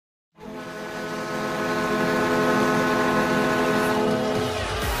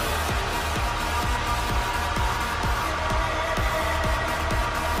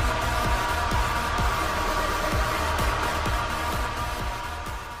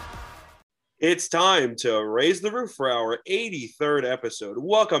It's time to raise the roof for our 83rd episode.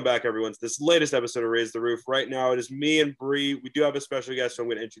 Welcome back, everyone, to this latest episode of Raise the Roof. Right now, it is me and Bree. We do have a special guest, so I'm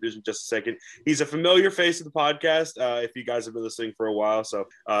going to introduce him in just a second. He's a familiar face of the podcast, if you guys have been listening for a while, so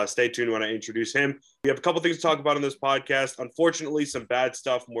stay tuned when I introduce him. We have a couple things to talk about on this podcast. Unfortunately, some bad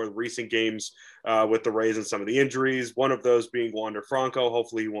stuff, more recent games with the Rays and some of the injuries. One of those being Wander Franco.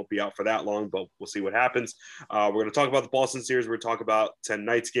 Hopefully, he won't be out for that long, but we'll see what happens. We're going to talk about the Boston series. We're going to talk about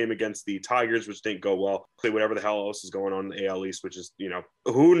tonight's game against the Tigers, which didn't go well. Whatever the hell else is going on in the AL East, which is,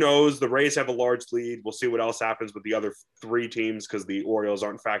 who knows? The Rays have a large lead. We'll see what else happens with the other three teams because the Orioles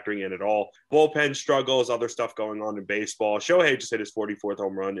aren't factoring in at all. Bullpen struggles, other stuff going on in baseball. Shohei just hit his 44th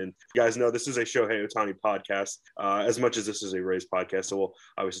home run. And you guys know this is a Shohei Ohtani podcast, as much as this is a Rays podcast. So we'll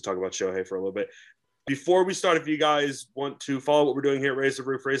obviously talk about Shohei for a little bit. Before we start, if you guys want to follow what we're doing here at Raise the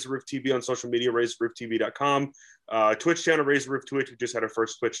Roof TV on social media, raisetherooftv.com. Twitch channel, Raise the Roof Twitch. We just had our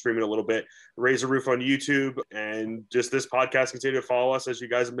first Twitch stream in a little bit. Raise the Roof on YouTube. And just this podcast, continue to follow us as you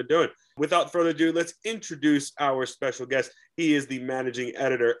guys have been doing. Without further ado, let's introduce our special guest. He is the managing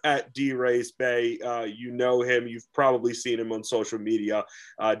editor at D-Rays Bay. You know him. You've probably seen him on social media.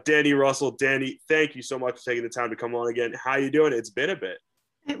 Danny Russell. Danny, thank you so much for taking the time to come on again. How you doing? It's been a bit.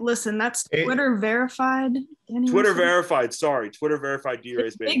 Hey, listen, that's Twitter verified. Twitter verified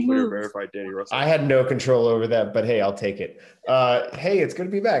D-Rays Bay. Twitter verified Danny Russell. I had no control over that, but hey, I'll take it. Hey, it's good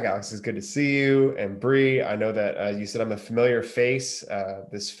to be back, Alex. It's good to see you. And Bree, I know that you said I'm a familiar face.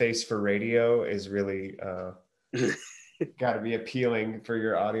 This face for radio is really got to be appealing for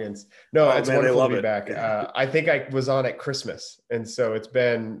your audience. No, it's wonderful to be back. I think I was on at Christmas, and so it's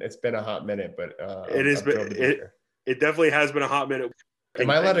been a hot minute, but it definitely has been a hot minute. Am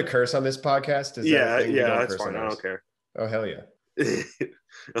I allowed to curse on this podcast? Yeah, that's fine. I don't care. Oh, hell yeah.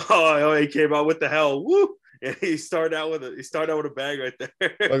 He came out with the hell. Woo! And he started out with a bang right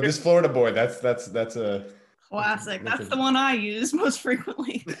there. Look, this Florida boy, that's a classic. That's the one I use most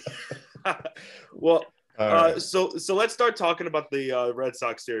frequently. Well, right. So let's start talking about the Red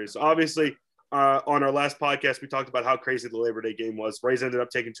Sox series. So obviously, on our last podcast, we talked about how crazy the Labor Day game was. Rays ended up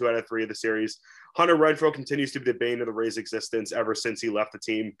taking 2 out of 3 of the series. Hunter Renfroe continues to be the bane of the Rays' existence ever since he left the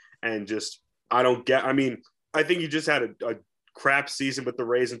team. And I think he just had a crap season with the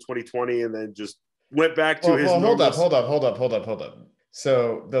Rays in 2020 and then just went back to his hold up.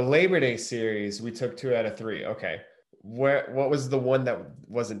 So the Labor Day series, we took 2 out of 3. Okay. What was the one that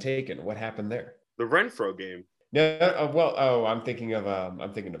wasn't taken? What happened there? The Renfroe game. No, I'm thinking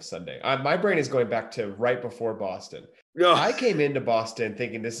of Sunday. My brain is going back to right before Boston. No. I came into Boston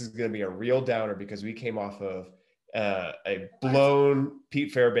thinking this is going to be a real downer because we came off of a blown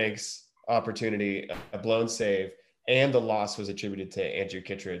Pete Fairbanks opportunity, a blown save, and the loss was attributed to Andrew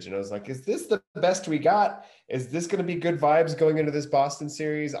Kittredge. And I was like, is this the best we got? Is this going to be good vibes going into this Boston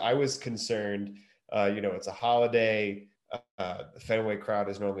series? I was concerned. It's a holiday. The Fenway crowd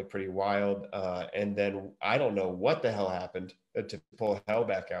is normally pretty wild. And then I don't know what the hell happened to pull hell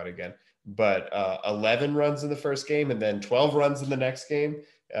back out again. But 11 runs in the first game and then 12 runs in the next game.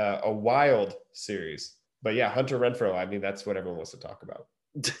 A wild series. But yeah, Hunter Renfroe, I mean, that's what everyone wants to talk about.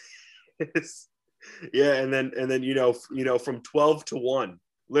 Yeah, and then from 12 to 1,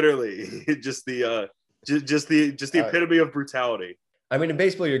 literally, just the epitome of brutality. I mean, in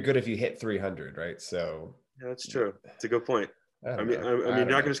baseball, you're good if you hit 300, right? So yeah, that's true. It's a good point. I mean, you're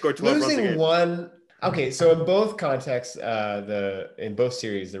not going to score 12 runs losing one. Okay, so in both contexts, in both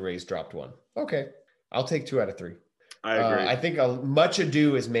series, the Rays dropped 1. Okay, I'll take 2 out of 3. I agree. I think much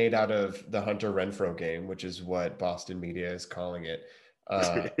ado is made out of the Hunter Renfroe game, which is what Boston media is calling it.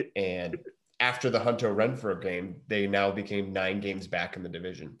 And after the Hunter Renfroe game, they now became 9 games back in the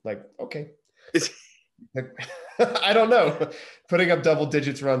division. Like, okay. I don't know. Putting up double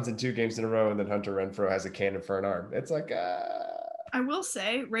digits runs in 2 games in a row, and then Hunter Renfroe has a cannon for an arm. It's like, I will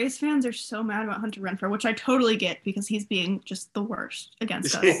say, Rays fans are so mad about Hunter Renfroe, which I totally get because he's being just the worst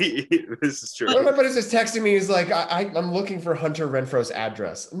against us. This is true. One of my buddies just texting me. He's like, I'm looking for Hunter Renfroe's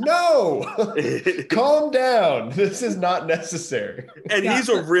address. No! Calm down. This is not necessary. And he's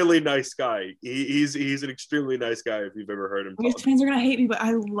a really nice guy. He's an extremely nice guy if you've ever heard him talk. Rays fans are going to hate me, but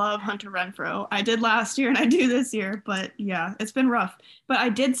I love Hunter Renfroe. I did last year and I do this year, but yeah, it's been rough. But I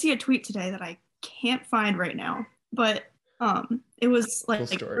did see a tweet today that I can't find right now, but it was like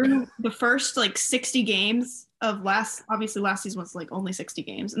through the first 60 games of last season was only 60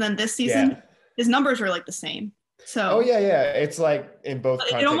 games. And then this season, his numbers were the same. So yeah. It's like in both.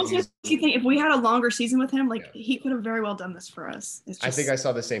 It almost makes you think if we had a longer season with him, he could have very well done this for us. It's just, I think I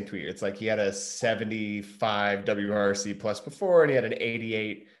saw the same tweet. It's like he had a 75 WRC plus before, and he had an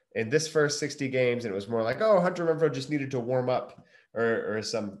 88 in this first 60 games. And it was more like, oh, Hunter Renfroe just needed to warm up or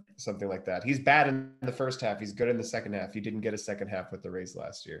something like that. He's bad in the first half. He's good in the second half. He didn't get a second half with the Rays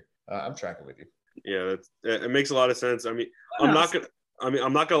last year. I'm tracking with you. Yeah, it makes a lot of sense. I mean, I'm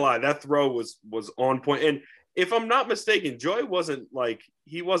not gonna lie. That throw was on point. And if I'm not mistaken, Joey wasn't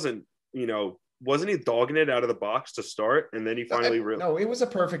he dogging it out of the box to start, and then he finally No, it was a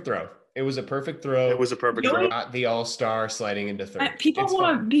perfect throw. It was a perfect throw. It was a perfect throw. Not the all-star sliding into third. People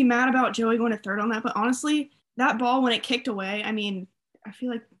want to be mad about Joey going to third on that, but honestly, that ball when it kicked away, I mean, I feel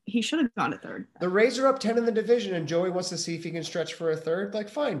like he should have gone to third. The Rays are up 10 in the division, and Joey wants to see if he can stretch for a third. Like,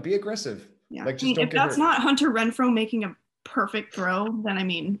 fine, be aggressive. Yeah, like, just don't if that's not Hunter Renfroe making a perfect throw, then I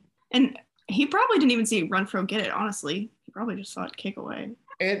mean, and he probably didn't even see Renfroe get it. Honestly, he probably just saw it kick away.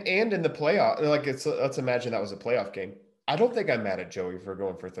 And in the playoff, like let's imagine that was a playoff game. I don't think I'm mad at Joey for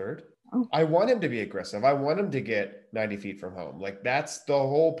going for third. Oh. I want him to be aggressive. I want him to get 90 feet from home. Like, that's the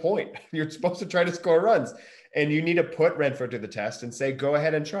whole point. You're supposed to try to score runs, and you need to put Renfroe to the test and say, go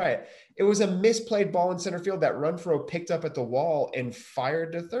ahead and try it. It was a misplayed ball in center field that Renfroe picked up at the wall and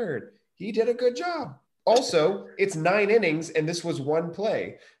fired to third. He did a good job. Also, it's 9 innings, and this was one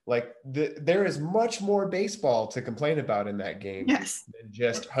play. Like, there is much more baseball to complain about in that game than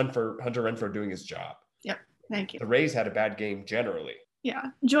just Hunter Renfroe doing his job. Yep. Thank you. The Rays had a bad game generally. Yeah.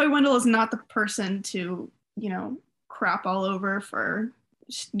 Joey Wendell is not the person to, crap all over for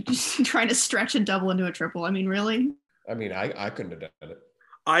just trying to stretch a double into a triple. I mean, really? I mean, I couldn't have done it.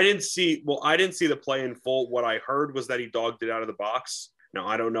 I didn't see the play in full. What I heard was that he dogged it out of the box. Now,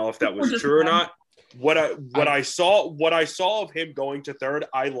 I don't know if that was true or not. What I saw of him going to third,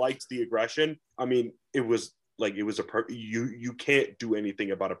 I liked the aggression. I mean, you can't do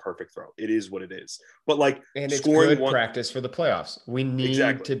anything about a perfect throw. It is what it is. But and it's good practice for the playoffs. We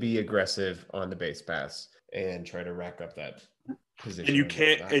need to be aggressive on the base pass and try to rack up that position. And you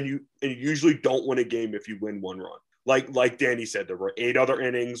can't, and you usually don't win a game if you win one run. Like Danny said, there were 8 other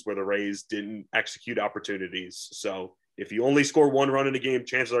innings where the Rays didn't execute opportunities. So if you only score 1 run in a game,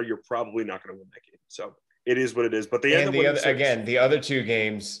 chances are you're probably not going to win that game. So it is what it is. But the other 2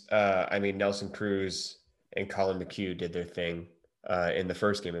 games, Nelson Cruz and Colin McHugh did their thing in the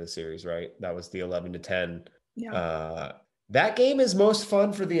first game of the series, right? That was the 11-10. Yeah. That game is most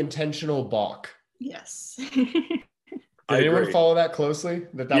fun for the intentional balk. Yes. Did anyone follow that closely?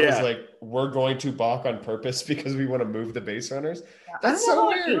 That was like, we're going to balk on purpose because we want to move the base runners. Yeah, that's so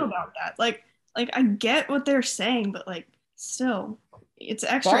weird. I feel about that. Like I get what they're saying, but still, it's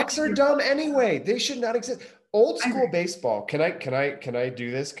extra. Balks are dumb anyway. They should not exist. Old school baseball. Can I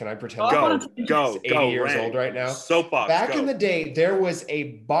do this? Can I pretend? Go. 80 years old right now. Soapbox. Back in the day, there was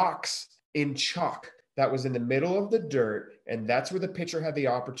a box in chalk that was in the middle of the dirt, and that's where the pitcher had the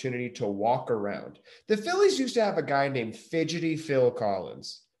opportunity to walk around. The Phillies used to have a guy named Fidgety Phil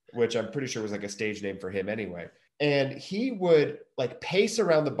Collins, which I'm pretty sure was like a stage name for him anyway. And he would pace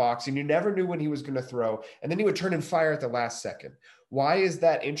around the box, and you never knew when he was going to throw. And then he would turn and fire at the last second. Why is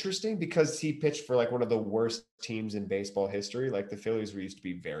that interesting? Because he pitched for one of the worst teams in baseball history. The Phillies used to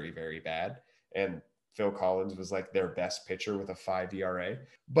be very, very bad. And Phil Collins was their best pitcher with a 5 ERA.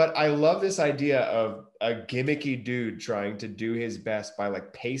 But I love this idea of a gimmicky dude trying to do his best by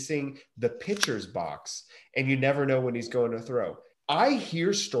pacing the pitcher's box. And you never know when he's going to throw. I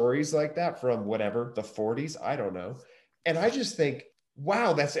hear stories like that from the 40s, I don't know. And I just think,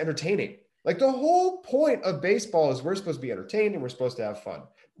 wow, that's entertaining. The whole point of baseball is we're supposed to be entertained and we're supposed to have fun.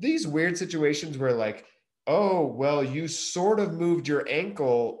 These weird situations where oh, well, you sort of moved your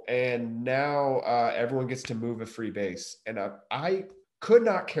ankle and now everyone gets to move a free base. And I could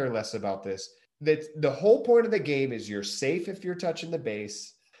not care less about this. That the whole point of the game is you're safe if you're touching the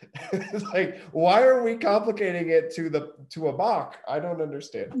base. Why are we complicating it to a balk? I don't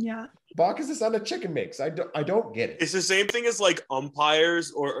understand. Yeah. Balk is the sound a chicken makes. I don't get it. It's the same thing as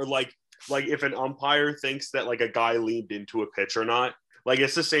umpires or if an umpire thinks that a guy leaned into a pitch or not.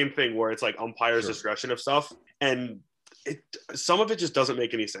 It's the same thing where it's umpire's discretion of stuff. And some of it just doesn't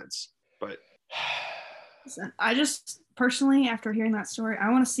make any sense. But I just personally, after hearing that story,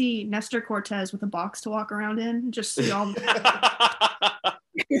 I want to see Nestor Cortez with a box to walk around in. Just see all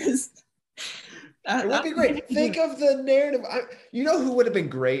it would be great. Think of the narrative. You know who would have been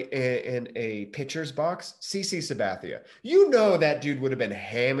great in a pitcher's box? CC Sabathia. That dude would have been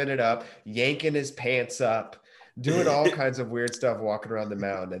hamming it up, yanking his pants up, doing all kinds of weird stuff, walking around the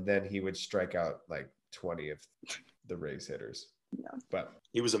mound, and then he would strike out 20 of the Rays hitters. Yeah. But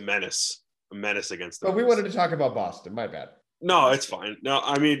he was a menace against them. But we wanted to talk about Boston. My bad. No, it's fine. No,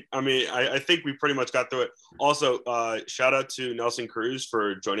 I think we pretty much got through it. Also, shout out to Nelson Cruz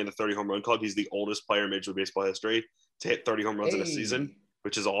for joining the 30 home run club. He's the oldest player in Major League Baseball history to hit 30 home runs in a season,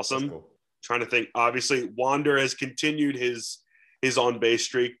 which is awesome. Cool. Trying to think. Obviously, Wander has continued his his on base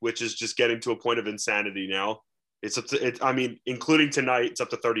streak, which is just getting to a point of insanity now. It's up to it. I mean, including tonight, it's up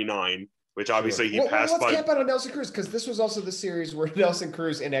to 39, which obviously he passed let's by. camp out on Nelson Cruz, because this was also the series where Nelson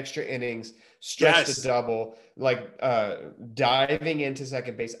Cruz in extra innings stretched a double, like diving into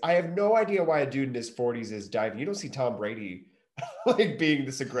second base. I have no idea why a dude in his 40s is diving. You don't see Tom Brady like being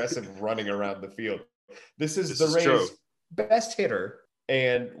this aggressive running around the field. This is the Rays' best hitter,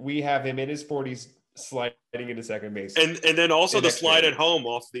 and we have him in his 40s sliding into second base. And then also the slide at home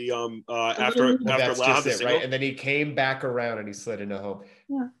off the after Loud the single. Right? And then he came back around and he slid into home.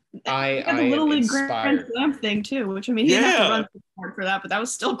 Yeah. I the Little League Grand inspired. Slam thing too, which I mean, he didn't have to run hard for that, but that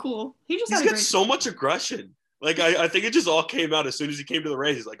was still cool. He's got so much aggression. Like I think it just all came out as soon as he came to the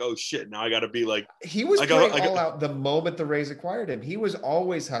Rays. He's like, oh shit, now I got to be like. He was playing all out the moment the Rays acquired him. He was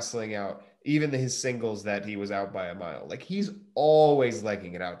always hustling out, even his singles that he was out by a mile. Like he's always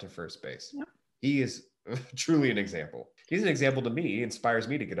legging it out to first base. Yep. He is truly an example. He's an example to me. He inspires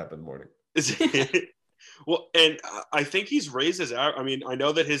me to get up in the morning. Well, and I think he's raised his. I mean, I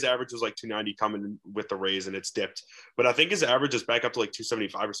know that his average was like 290 coming with the Rays, and it's dipped. But I think his average is back up to like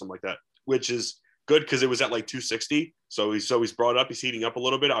 275 or something like that, which is good because it was at like 260. So he's brought up. He's heating up a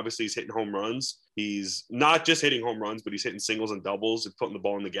little bit. Obviously, he's hitting home runs. He's not just hitting home runs, but he's hitting singles and doubles and putting the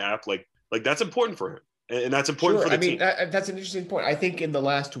ball in the gap. Like that's important for him, and that's important for the team. That's an interesting point. I think in the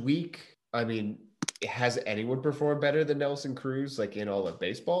last week, I mean, has anyone performed better than Nelson Cruz, like in all of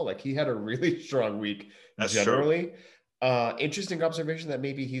baseball? Like he had a really strong week. That's generally. True. Interesting observation that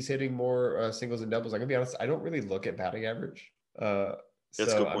maybe he's hitting more singles and doubles. I'm gonna be honest, I don't really look at batting average. That's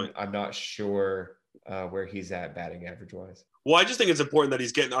a good point. I'm not sure where he's at batting average wise. Well, I just think it's important that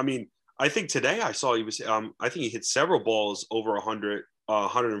he's getting. I mean, I think today I saw he was. I think he hit several balls over 100,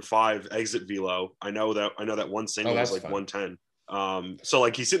 105 exit velo. I know that one single was like 110. So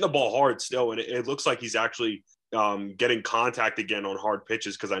like he's hitting the ball hard still, and it looks like he's actually getting contact again on hard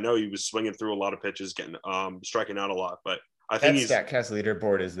pitches, because I know he was swinging through a lot of pitches, getting striking out a lot. But I think that StatCast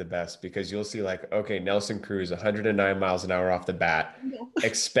leaderboard is the best, because you'll see like, okay, Nelson Cruz 109 miles an hour off the bat,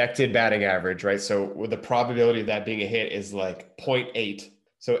 expected batting average, right? So with the probability of that being a hit is like 0.8.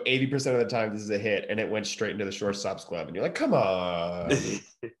 So 80% of the time this is a hit, and it went straight into the shortstop's glove, and you're like, come on.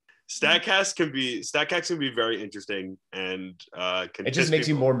 StatCast can be very interesting, and it just makes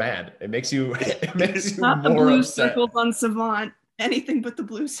you more mad. It makes you not more the blue upset. Circles on Savant, anything but the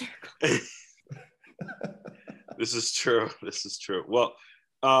blue circle. This is true. Well,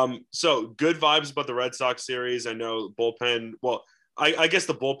 so good vibes about the Red Sox series. I know bullpen. Well, I guess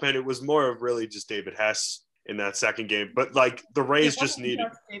the bullpen, it was more of really just David Hess in that second game, but like the Rays just needed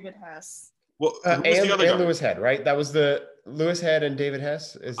David Hess. Well, and Lewis Head, right? That was the Lewis Head and David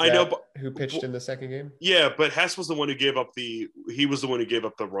Hess. Who pitched in the second game? Yeah, but Hess was the one who gave up the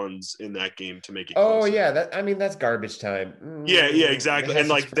runs in that game to make it. Oh closer. Yeah, that's garbage time. Yeah, exactly. And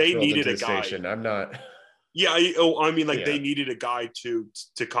like they needed a guy. I'm not. Yeah, they needed a guy to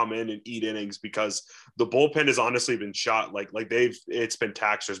come in and eat innings, because the bullpen has honestly been shot. Like it's been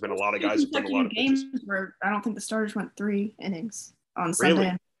taxed. There's been a lot of guys who've done a lot of games where I don't think the starters went 3 innings on Sunday.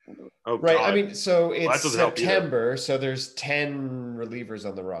 Really? Oh, right. God. I mean, so it's September, so there's 10 relievers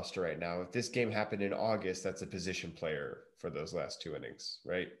on the roster right now. If this game happened in August, that's a position player for those last 2 innings,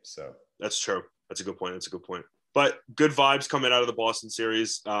 right? So that's true. That's a good point. But good vibes coming out of the Boston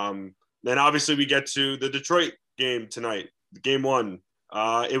series. Then obviously we get to the Detroit game tonight, game 1.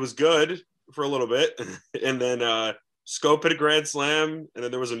 It was good for a little bit, and then Schoop hit a grand slam, and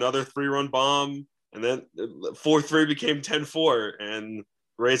then there was another 3-run bomb, and then 4-3 became 10-4, and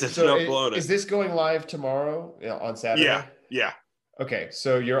Rays ended up blowing it. Is this going live tomorrow on Saturday? Yeah. Okay,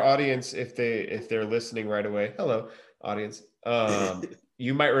 so your audience, if they're listening right away, hello, audience.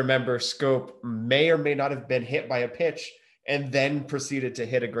 You might remember Schoop may or may not have been hit by a pitch, and then proceeded to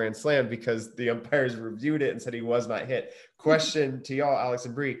hit a grand slam because the umpires reviewed it and said he was not hit. Question to y'all, Alex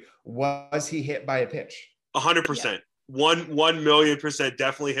and Bree, was he hit by a pitch? 100%. 1,000,000%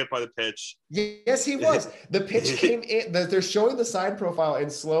 definitely hit by the pitch. Yes, he was. The pitch came in. They're showing the side profile in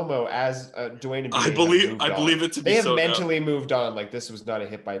slow-mo as Dwayne and I believe it to be. They have mentally moved on. Like this was not a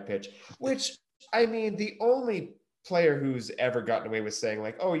hit by pitch. Which, I mean, the only player who's ever gotten away with saying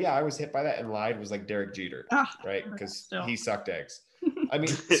like, "Oh yeah, I was hit by that," and lied was like Derek Jeter, right? Because he sucked eggs. I mean,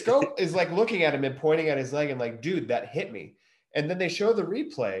 Schoop is like looking at him and pointing at his leg and like, "Dude, that hit me." And then they show the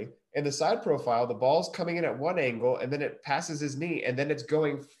replay. In the side profile, the ball's coming in at one angle, and then it passes his knee, and then it's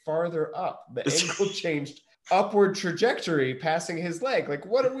going farther up. The angle changed upward trajectory, passing his leg. Like,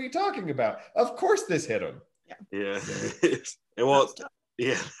 what are we talking about? Of course, this hit him. Yeah. Well,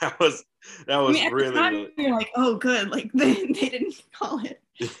 yeah, that was really. You're like, oh, good. Like they didn't call it.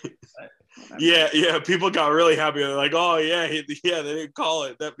 Yeah. People got really happy. They're like, oh yeah, they didn't call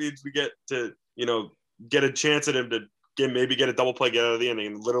it. That means we get to, get a chance at him to maybe get a double play, get out of the inning,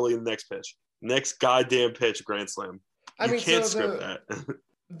 and literally the next pitch, next goddamn pitch, grand slam. You can't script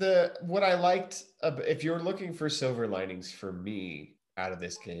that. What I liked, if you're looking for silver linings for me out of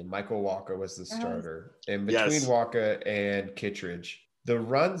this game, Michael Wacha was the starter, and between Wacha and Kittredge, the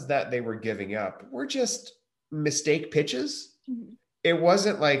runs that they were giving up were just mistake pitches. Mm-hmm. It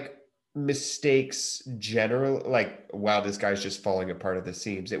wasn't like mistakes general, like, wow, this guy's just falling apart at the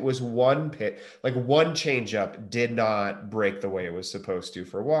seams. It was one pitch, like one changeup did not break the way it was supposed to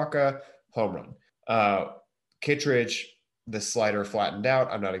for Wacha, home run. Kittredge, the slider flattened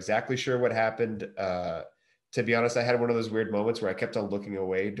out. I'm not exactly sure what happened. To be honest, I had one of those weird moments where I kept on looking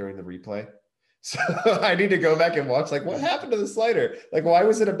away during the replay. So I need to go back and watch, like, what happened to the slider? Like, why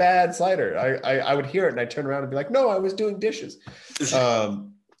was it a bad slider? I would hear it and I'd turn around and be like, no, I was doing dishes.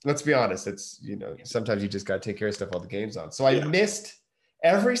 Let's be honest. It's, sometimes you just got to take care of stuff while the game's on. So I missed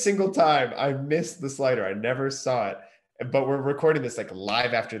every single time. I missed the slider. I never saw it, but we're recording this like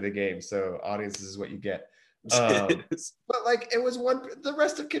live after the game. So audience, this is what you get. But like, it was the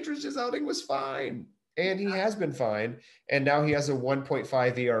rest of Kittredge's outing was fine. And he has been fine. And now he has a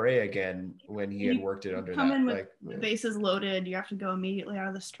 1.5 ERA again when he had worked it under that. In with bases loaded, you have to go immediately out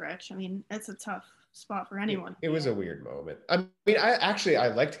of the stretch. I mean, it's a tough spot for anyone. It was a weird moment. I mean, I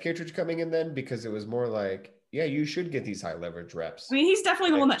liked Kittredge coming in then because it was more like, yeah, you should get these high leverage reps. I mean, he's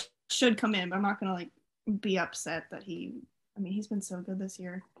definitely the one that should come in, but I'm not going to be upset that he's been so good this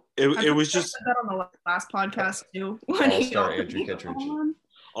year. It was just that on the last podcast too. All-star Andrew Kittredge.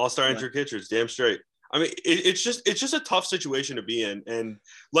 All-star Andrew Kittredge, damn straight. I mean, it's just a tough situation to be in, and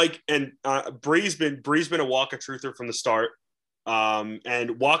Bree's been a Wacha truther from the start, and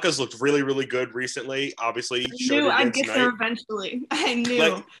Wacha's looked really, really good recently. Obviously, I'd get there eventually. I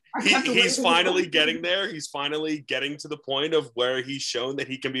knew. He's finally getting there. He's finally getting to the point of where he's shown that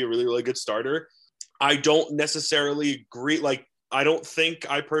he can be a really, really good starter. I don't necessarily agree. Like, I don't think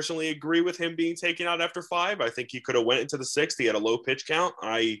I personally agree with him being taken out after 5. I think he could have went into the 6th. He had a low pitch count.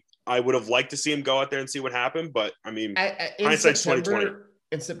 I would have liked to see him go out there and see what happened, but I mean, hindsight's 2020.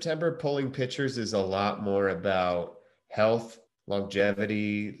 In September, pulling pitchers is a lot more about health,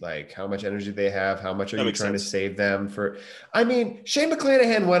 longevity, like how much energy they have, how much are you trying to save them for. I mean, Shane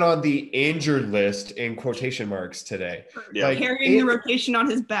McClanahan went on the injured list in quotation marks today. Yeah. Like, carrying the rotation on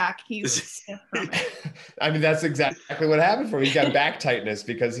his back. He's I mean, that's exactly what happened for him. He got back tightness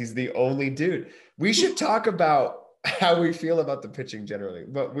because he's the only dude. We should talk about how we feel about the pitching generally,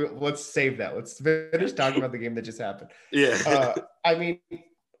 but let's save that. Let's finish talking about the game that just happened. Yeah. I mean,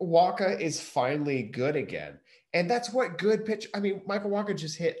 Wacha is finally good again. And that's what good pitch. I mean, Michael Wacha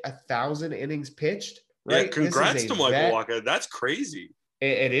just hit 1,000 innings pitched, right? Yeah, congrats to Michael Wacha. That's crazy.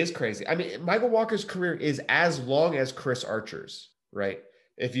 It is crazy. I mean, Michael Walker's career is as long as Chris Archer's, right?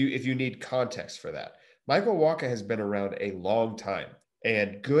 If you need context for that. Michael Wacha has been around a long time,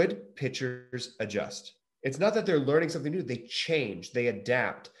 and good pitchers adjust. It's not that they're learning something new. They change, they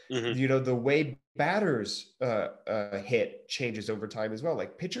adapt. Mm-hmm. The way batters hit changes over time as well.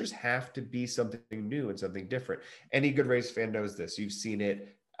 Like, pitchers have to be something new and something different. Any good Rays fan knows this. You've seen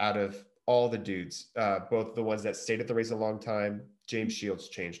it out of all the dudes, both the ones that stayed at the Rays a long time. James Shields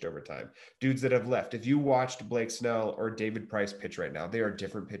changed over time. Dudes that have left. If you watched Blake Snell or David Price pitch right now, they are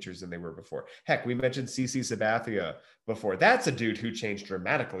different pitchers than they were before. Heck, we mentioned CC Sabathia before. That's a dude who changed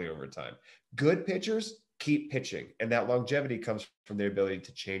dramatically over time. Good pitchers keep pitching, and that longevity comes from their ability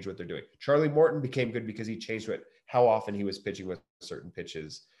to change what they're doing. Charlie Morton became good because he changed how often he was pitching with certain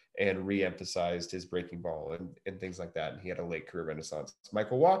pitches and re-emphasized his breaking ball and things like that. And he had a late career renaissance.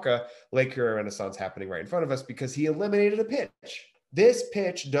 Michael Wacha, late career renaissance happening right in front of us because he eliminated a pitch. This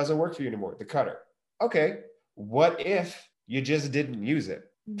pitch doesn't work for you anymore, the cutter. Okay, what if you just didn't use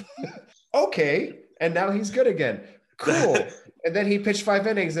it? Okay, and now he's good again. Cool. And then he pitched 5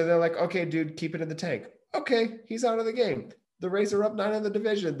 innings, and they're like, okay, dude, keep it in the tank. Okay, he's out of the game. The Rays are up 9 in the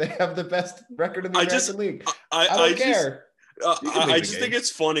division. They have the best record in the American League. I don't care. I just think it's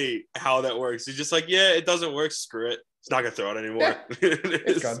funny how that works. He's just like, yeah, it doesn't work. Screw it. It's not gonna throw it anymore. Yeah,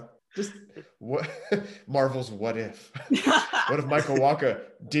 it's gone. Just what? Marvel's what if? What if Michael Wacha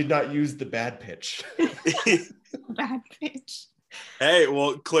did not use the bad pitch? Bad pitch. Hey,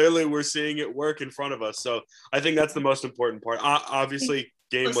 well, clearly we're seeing it work in front of us. So I think that's the most important part. Obviously,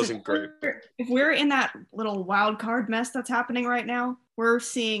 game wasn't great. If we're in that little wild card mess that's happening right now, we're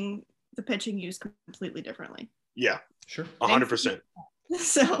seeing the pitching used completely differently. Yeah, sure. 100%.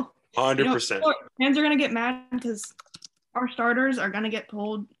 So 100%. Fans are going to get mad because our starters are going to get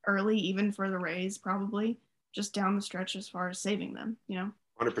pulled early, even for the Rays, probably just down the stretch as far as saving them,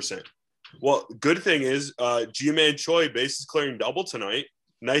 100%. Well, good thing is G-Man Choi bases clearing double tonight.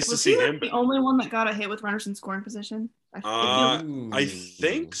 Nice to Was see he him. the only one that got a hit with runners in scoring position? I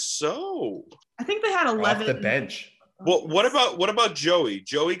think so. I think they had 11 off the bench. Well, what about Joey?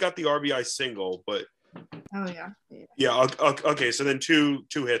 Joey got the RBI single, but Oh yeah. yeah. Okay, so then two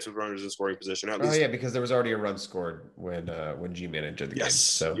hits with runners in scoring position at least. Oh yeah, because there was already a run scored when G-Man entered the game.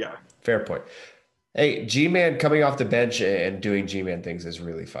 So yeah, fair point. Hey, G-Man coming off the bench and doing G-Man things is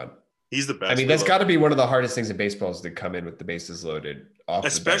really fun. He's the best. I mean, that's got to be one of the hardest things in baseball is to come in with the bases loaded off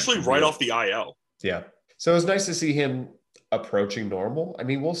especially the bench. right off the IL. Yeah. So it was nice to see him approaching normal. I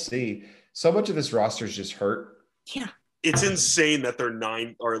mean, we'll see. So much of this roster is just hurt. Yeah. It's insane that they're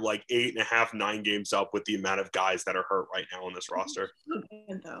 8.5, 9 games up with the amount of guys that are hurt right now on this roster.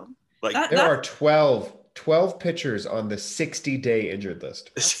 Good, though. Like there are 12 pitchers on the 60-day injured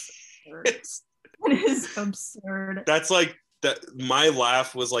list. That is absurd. That's like that. My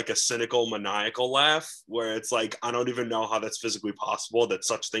laugh was like a cynical, maniacal laugh where it's like, I don't even know how that's physically possible that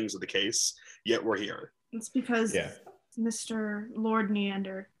such things are the case, yet we're here. It's because Mr. Lord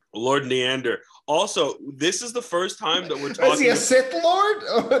Neander. Lord Neander. Also, this is the first time that we're talking. Is he a Sith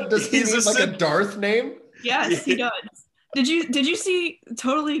Lord? Does he need like a Darth name? Yes, he does. Did you see,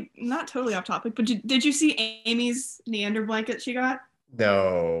 not totally off topic, but did you see Amy's Neander blanket she got?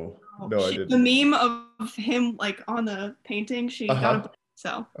 No, I didn't. The meme of him like on the painting, she got a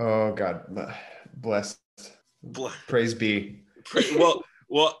so. Oh God, blessed. Praise be.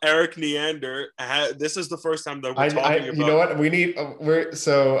 Well, Eric Neander. This is the first time that we're talking about. You know what? We need.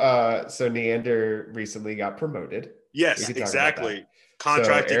 So Neander recently got promoted. Yes, exactly.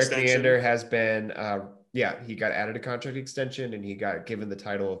 Contract Eric extension. Neander has been. He got added a contract extension and he got given the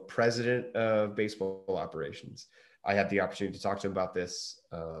title of president of baseball operations. I had the opportunity to talk to him about this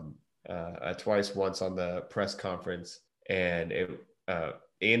twice, once on the press conference, and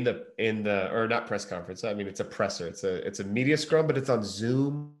in the or not press conference. I mean, it's a presser. It's a media scrum, but it's on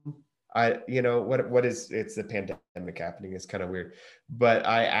Zoom. It's the pandemic happening. It's kind of weird. But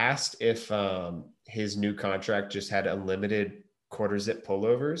I asked if his new contract just had unlimited quarter zip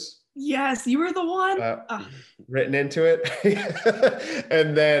pullovers. Yes, you were the one written into it.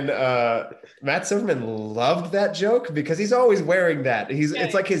 And then Matt Silverman loved that joke because he's always wearing that.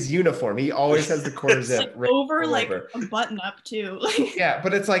 It's like his uniform. He always has the quarter zip over a button up too. Yeah,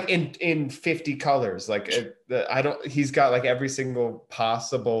 but it's like in 50 colors. Like he's got like every single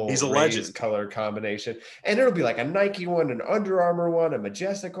possible he's a legend color combination. And it'll be like a Nike one, an Under Armour one, a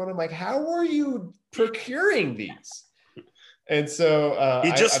Majestic one. I'm like, how are you procuring these? And so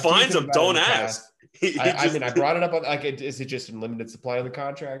he just finds them. Don't ask. I brought it up on is it just in limited supply on the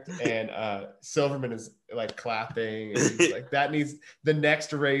contract? And Silverman is like clapping. And he's like, the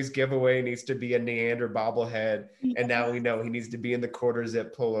next Rays giveaway needs to be a Neander bobblehead. And now we know he needs to be in the quarter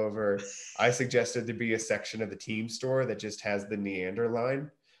zip pullover. I suggested there be a section of the team store that just has the Neander line.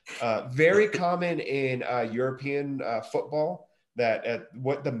 Very common in European football that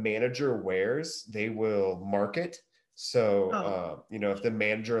what the manager wears, they will mark it. So, if the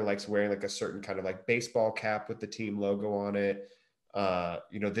manager likes wearing like a certain kind of like baseball cap with the team logo on it,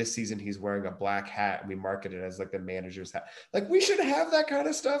 this season he's wearing a black hat and we market it as like the manager's hat. Like we should have that kind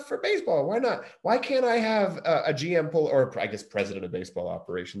of stuff for baseball. Why not? Why can't I have a GM pull or I guess president of baseball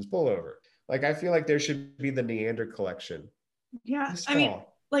operations pullover? Like, I feel like there should be the Neander collection. Yeah. I mean,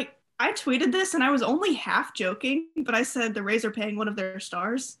 like I tweeted this and I was only half joking, but I said the Rays are paying one of their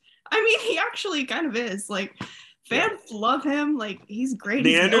stars. I mean, he actually kind of is like, fans love him. Like he's great.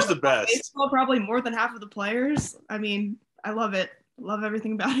 Neander's the best. Baseball, probably more than half of the players. I mean, I love it. Love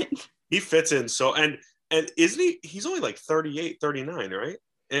everything about it. He fits in so and isn't he? He's only like 38, 39, right?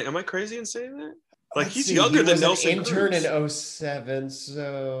 Am I crazy in saying that? Like he's younger than Nelson Cruz. Intern in 2007,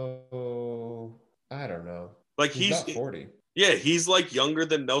 so I don't know. Like he's not 40. Yeah, he's like younger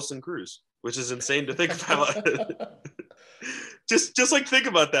than Nelson Cruz, which is insane to think about. Just like think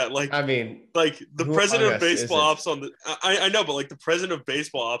about that. Like I mean, like the president of baseball ops on the I know, but like the president of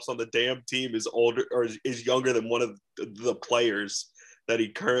baseball ops on the damn team is older or is younger than one of the players that he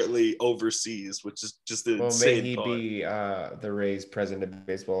currently oversees, which is just an insane. May he be the Rays president of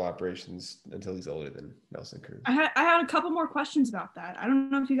baseball operations until he's older than Nelson Cruz. I had a couple more questions about that. I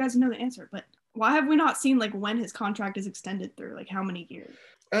don't know if you guys know the answer, but why have we not seen like when his contract is extended through? Like how many years?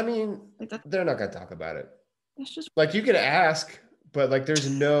 I mean, they're not gonna talk about it. It's just like you can ask, but like there's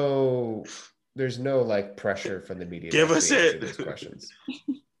no like pressure from the media. Give us it. These questions.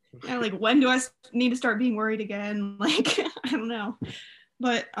 Yeah, like when do I need to start being worried again? Like I don't know,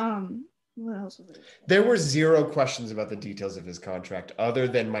 but what else was it? There were 0 questions about the details of his contract other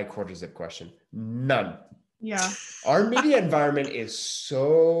than my quarter zip question. None. Yeah. Our media environment is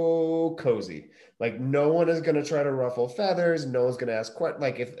so cozy. Like no one is going to try to ruffle feathers. No one's going to ask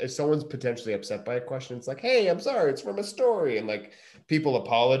like if someone's potentially upset by a question, it's like, hey, I'm sorry, it's from a story. And like people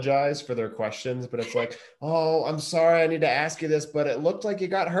apologize for their questions, but it's like, oh, I'm sorry, I need to ask you this, but it looked like you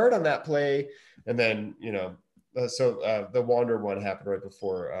got hurt on that play. And then, the Wander one happened right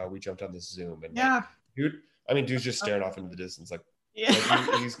before we jumped on this Zoom. And Yeah. dude's just staring off into the distance. Like, Yeah.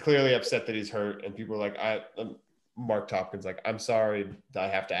 he's clearly upset that he's hurt. And people are like, Mark Tompkins, like, I'm sorry, I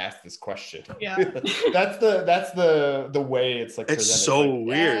have to ask this question. Yeah. that's the way it's like. It's so like,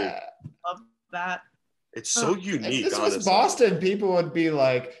 weird. yeah. Love that. It's so unique. If this honestly. was Boston, people would be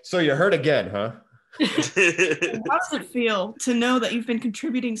like, so you're hurt again, huh? How does it feel to know that you've been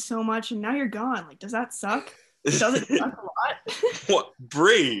contributing so much and now you're gone? Like, does that suck? Does it suck a lot? What,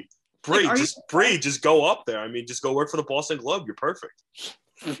 Bree, Like, just go up there. I mean, just go work for the Boston Globe. You're perfect.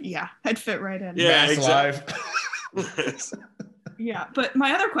 Yeah, I'd fit right in. Yeah, Mass exactly. Yeah, but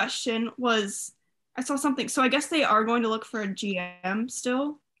my other question was, I saw something. So I guess they are going to look for a GM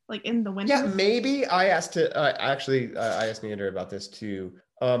still, like in the winter. Yeah, maybe. I asked Neander about this too.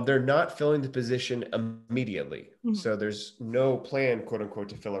 They're not filling the position immediately. Mhm. So there's no plan, quote unquote,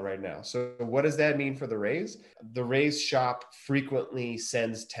 to fill it right now. So what does that mean for the Rays? The Rays shop frequently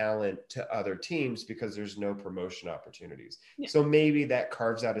sends talent to other teams because there's no promotion opportunities. Yeah. So maybe that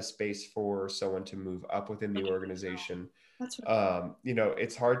carves out a space for someone to move up within the organization. That's what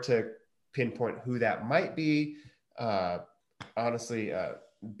It's hard to pinpoint who that might be. Honestly,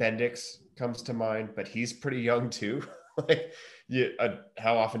 Bendix comes to mind, but he's pretty young too. Like,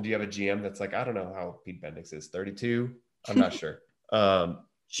 how often do you have a GM that's like, I don't know how Pete Bendix is, 32? I'm not sure.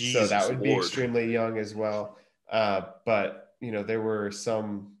 So that would be extremely young as well. But there were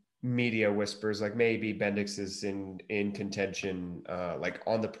some media whispers like maybe Bendix is in contention, like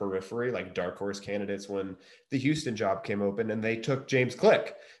on the periphery, like dark horse candidates when the Houston job came open, and they took James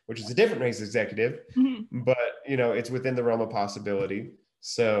Click, which is a different Rays executive, but it's within the realm of possibility.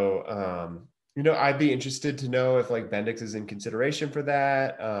 So I'd be interested to know if like Bendix is in consideration for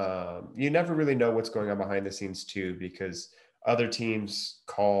that. You never really know what's going on behind the scenes too, because other teams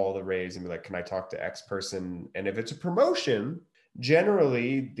call the Rays and be like, can I talk to X person? And if it's a promotion,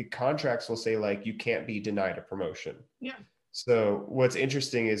 generally the contracts will say like, you can't be denied a promotion. Yeah. So what's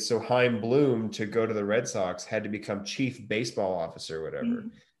interesting is, so Chaim Bloom, to go to the Red Sox, had to become chief baseball officer or whatever,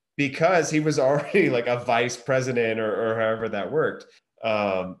 because he was already like a vice president or however that workked.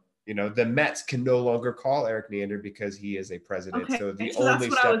 The Mets can no longer call Erik Neander because he is a president. Okay. So that's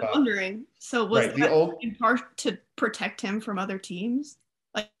what I was wondering. So was that in part to protect him from other teams?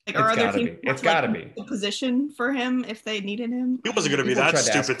 Like are other teams it's got to be a position for him if they needed him? He wasn't going to be that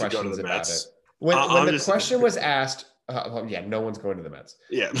stupid to go to the Mets. When the question was asked, no one's going to the Mets.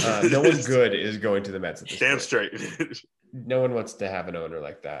 Yeah. No one good is going to the Mets at this Damn point. straight. No one wants to have an owner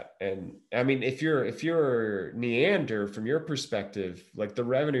like that. And I mean, if you're Neander, from your perspective, like the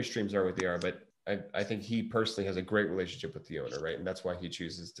revenue streams are what they are, but I think he personally has a great relationship with the owner, right? And that's why he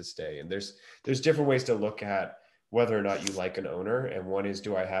chooses to stay. And there's different ways to look at whether or not you like an owner. And one is,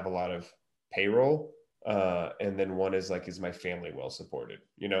 do I have a lot of payroll? And then one is like, is my family well supported?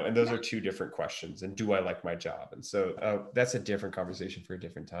 And those are two different questions. And do I like my job? And so that's a different conversation for a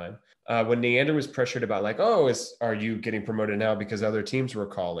different time. When Neander was pressured about like, are you getting promoted now because other teams were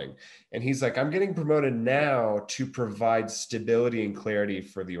calling? And he's like, I'm getting promoted now to provide stability and clarity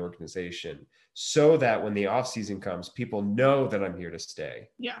for the organization, so that when the offseason comes, people know that I'm here to stay.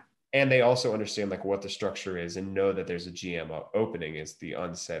 Yeah. And they also understand like what the structure is and know that there's a GM opening is the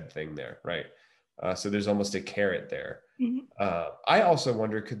unsaid thing there, right? So there's almost a carrot there. I also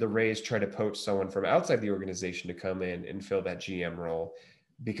wonder, could the Rays try to poach someone from outside the organization to come in and fill that GM role,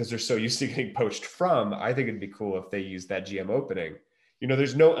 because they're so used to getting poached from? I think it'd be cool if they use that GM opening.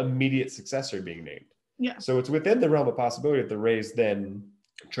 There's no immediate successor being named. Yeah. So it's within the realm of possibility that the Rays then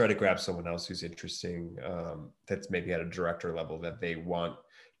try to grab someone else who's interesting, that's maybe at a director level that they want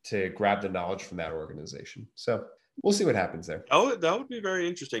to grab the knowledge from that organization. So we'll see what happens there. Oh, that would be very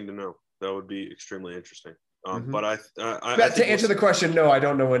interesting to know. That would be extremely interesting. But to answer the question, no, I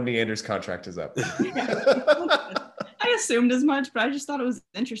don't know when Neander's contract is up. I assumed as much, but I just thought it was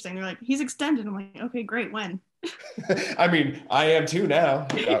interesting. They're like, he's extended. I'm like, okay, great. When? I mean, I am too now.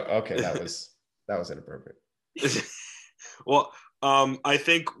 Okay, that was inappropriate. Well, I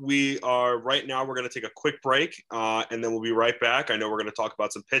think we're going to take a quick break, and then we'll be right back. I know we're going to talk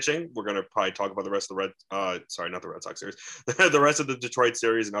about some pitching. We're going to probably talk about the rest of the not the Red Sox series, the rest of the Detroit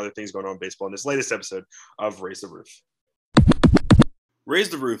series and other things going on in baseball in this latest episode of Raise the Roof. Raise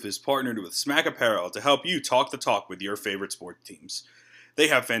the Roof is partnered with Smack Apparel to help you talk the talk with your favorite sport teams. They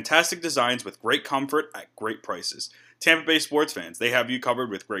have fantastic designs with great comfort at great prices. Tampa Bay sports fans, they have you covered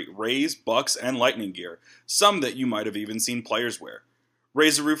with great Rays, Bucks, and Lightning gear, some that you might have even seen players wear.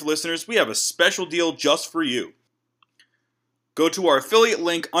 Raise the Roof listeners, we have a special deal just for you. Go to our affiliate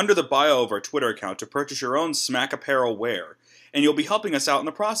link under the bio of our Twitter account to purchase your own Smack Apparel wear, and you'll be helping us out in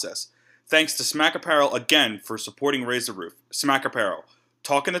the process. Thanks to Smack Apparel again for supporting Raise the Roof. Smack Apparel,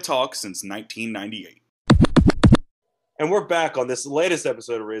 talking the talk since 1998. And we're back on this latest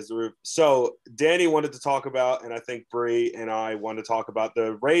episode of Raise the Roof. So Danny wanted to talk about, and I think Bree and I want to talk about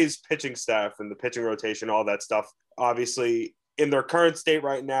the Rays pitching staff and the pitching rotation, all that stuff. Obviously, in their current state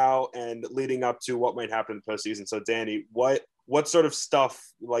right now and leading up to what might happen in the postseason. So Danny, what sort of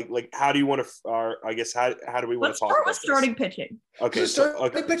stuff, like how do you want to, I guess, how do we want to talk about Let's start with starting pitching. Okay.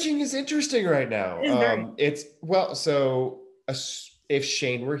 Starting pitching is interesting right now. If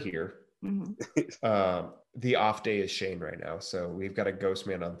Shane were here, the off day is Shane right now. So we've got a ghost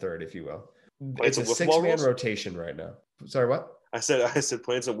man on third, if you will. It's a 6-man rotation right now. Sorry, what? I said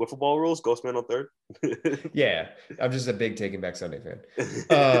playing some wiffle ball rules, ghost man on third. Yeah, I'm just a big Taking Back Sunday fan.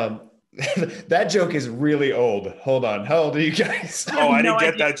 That joke is really old. Hold on. How old are you guys? Oh, I didn't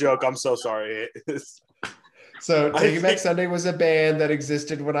get that joke. I'm so sorry. So Taking Back Sunday was a band that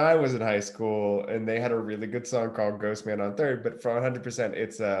existed when I was in high school, and they had a really good song called Ghost Man on Third, but for 100%,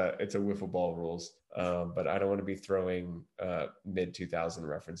 it's a wiffle ball rules. But I don't want to be throwing mid-2000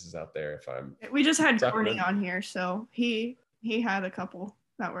 references out there if I'm... We just had Courtney on here, so he had a couple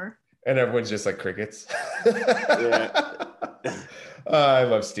that were... And everyone's just like crickets. Yeah. I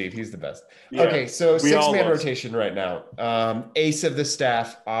love Steve. He's the best. Yeah, okay, so 6-man rotation right now. Ace of the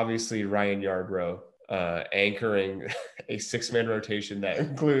staff, obviously Ryan Yarbrough, anchoring a 6-man rotation that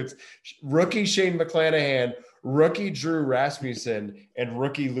includes rookie Shane McClanahan, rookie Drew Rasmussen, and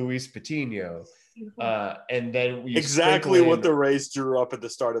rookie Luis Patino. And then we exactly what the Rays drew up at the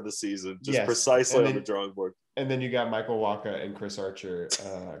start of the season, just precisely on the drawing board. And then you got Michael Wacha and Chris Archer.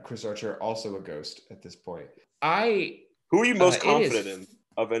 Chris Archer also a ghost at this point. Who are you most confident in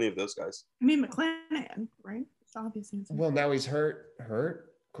of any of those guys? I mean, McClanahan, right? It's obvious. Well, now he's hurt,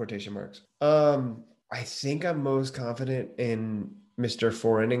 quotation marks. I think I'm most confident in Mr.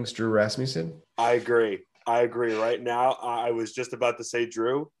 4 innings, Drew Rasmussen. I agree. Right now, I was just about to say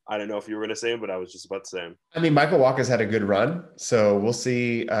Drew. I don't know if you were going to say him, but I was just about to say him. I mean, Michael Wacha's had a good run, so we'll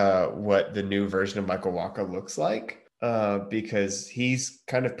see what the new version of Michael Wacha looks like because he's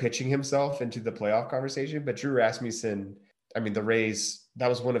kind of pitching himself into the playoff conversation. But Drew Rasmussen, I mean, the Rays, that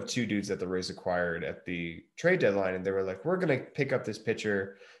was one of 2 dudes that the Rays acquired at the trade deadline, and they were like, we're going to pick up this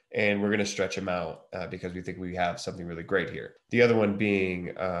pitcher and we're going to stretch him out because we think we have something really great here. The other one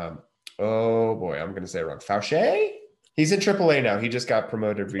being... oh boy, I'm going to say it wrong. Fauché? He's in AAA now. He just got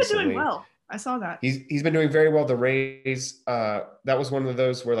promoted recently. Doing well. I saw that. He's been doing very well. The Rays, that was one of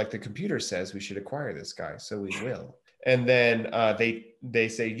those where like the computer says we should acquire this guy, so we will. And then they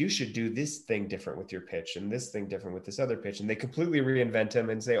say you should do this thing different with your pitch and this thing different with this other pitch, and they completely reinvent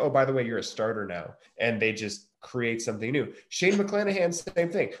him and say, oh, by the way, you're a starter now, and they just create something new. Shane McClanahan,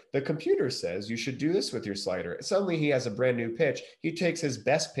 same thing. The computer says you should do this with your slider. Suddenly he has a brand new pitch. He takes his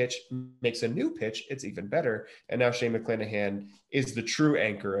best pitch, makes a new pitch. It's even better. And now Shane McClanahan is the true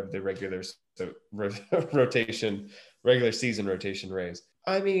anchor of the regular season rotation Rays.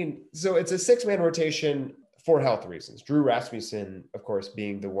 I mean, so it's a 6-man rotation for health reasons. Drew Rasmussen, of course,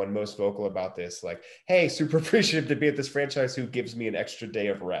 being the one most vocal about this, like, hey, super appreciative to be at this franchise who gives me an extra day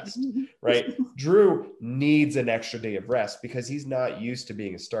of rest, right? Drew needs an extra day of rest because he's not used to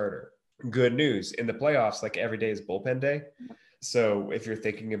being a starter. Good news, in the playoffs, like every day is bullpen day. So if you're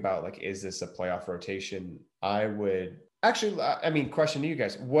thinking about like, is this a playoff rotation? I would actually, I mean, question to you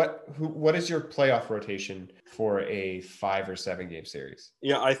guys, what is your playoff rotation for a 5 or 7 game series?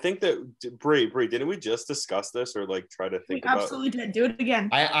 Yeah, I think that Bree, didn't we just discuss this or like try to think about? Absolutely did. Do it again.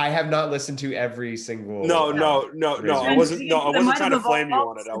 I have not listened to every single. No. I wasn't trying to flame you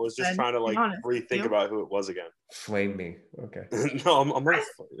on it. I was just trying to like rethink about who it was again. Flame me. Okay. No, I'm not.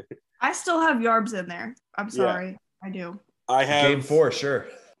 I still have Yarbs in there. I'm sorry. Yeah. I do. I have game 4, sure.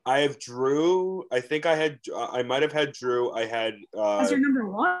 I have Drew. I think I might have had Drew. I had as your number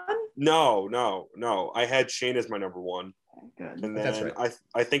 1? No. I had Shane as my number 1. Good. And then that's right.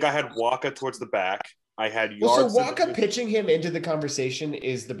 I think I had Wacha towards the back. I had Yarbs. Well, so Wacha pitching him into the conversation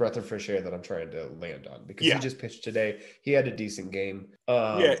is the breath of fresh air that I'm trying to land on because he just pitched today. He had a decent game.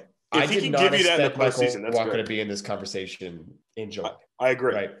 I did not expect Michael Wacha to be in this conversation in July. I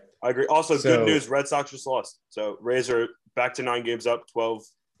agree. Right. I agree. Also, good news: Red Sox just lost. So Rays are back to 9 games up, 12.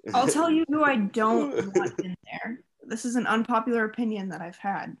 I'll tell you who I don't want in there. This is an unpopular opinion that I've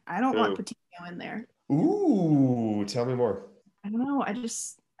had. I don't want Patino in there. Ooh, tell me more. I don't know.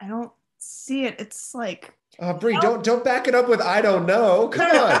 I don't see it. It's like, Oh, Bree, don't back it up with I don't know. Come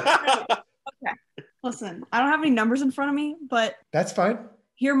on. okay. Listen, I don't have any numbers in front of me, but That's fine.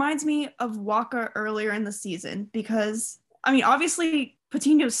 he reminds me of Waka earlier in the season because, I mean, obviously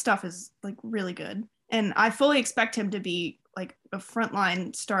Patino's stuff is like really good, and I fully expect him to be like a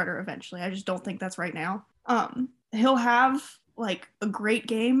frontline starter eventually. I just don't think that's right now. He'll have like a great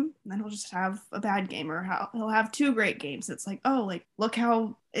game, and then he'll just have a bad game, or he'll have two great games. It's like, oh, like look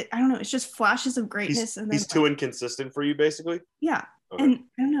how I don't know. It's just flashes of greatness, and then he's too inconsistent for you, basically. yeah. Okay. And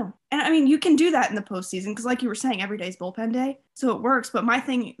I don't know. And I mean, you can do that in the postseason because, like you were saying, every day's bullpen day. So it works. But my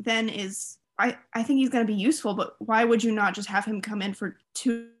thing then is I think he's going to be useful, but why would you not just have him come in for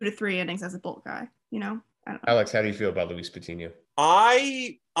 2 to 3 innings as a bulk guy? You know? I don't know. Alex, how do you feel about Luis Patino?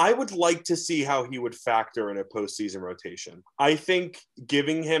 I would like to see how he would factor in a postseason rotation. I think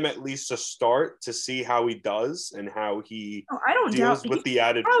giving him at least a start to see how he does and how he I don't deals doubt with the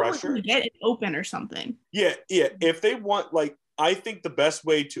added pressure. Get it open or something. Yeah. If they want, like, I think the best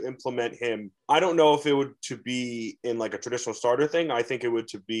way to implement him, I don't know if it would to be in like a traditional starter thing. I think it would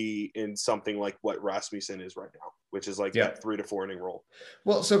to be in something like what Rasmussen is right now, which is like that 3 to 4 inning role.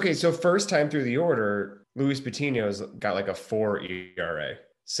 Well, so okay, so first time through the order, Luis Patino's got like a 4 ERA.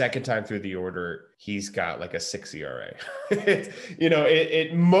 Second time through the order, he's got like a 6 ERA.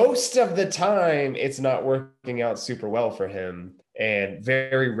 It most of the time it's not working out super well for him, and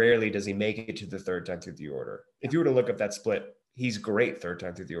very rarely does he make it to the third time through the order. If you were to look up that split, he's great third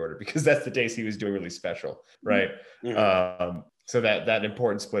time through the order because that's the days he was doing really special, right? Mm-hmm. So that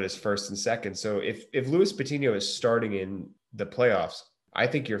important split is first and second. So if Luis Patino is starting in the playoffs, I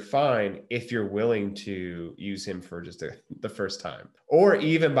think you're fine if you're willing to use him for just the first time, or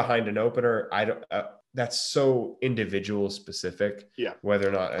even behind an opener. I don't. That's so individual specific. Yeah. Whether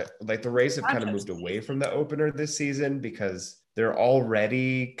or not, like the Rays have kind of moved away from the opener this season because they're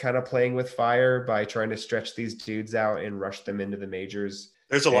already kind of playing with fire by trying to stretch these dudes out and rush them into the majors.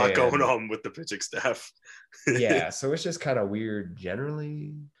 There's a lot going on with the pitching staff. Yeah. So it's just kind of weird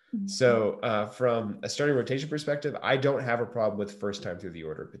generally. So from a starting rotation perspective, I don't have a problem with first time through the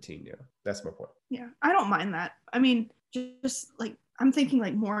order Patino. That's my point. Yeah, I don't mind that. I mean, just like I'm thinking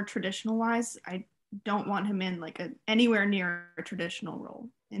like more traditional wise, I don't want him in like anywhere near a traditional role.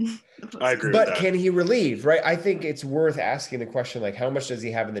 I agree. But can he relieve, right? I think it's worth asking the question, like, how much does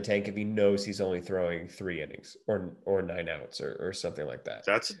he have in the tank if he knows he's only throwing 3 innings or 9 outs or something like that?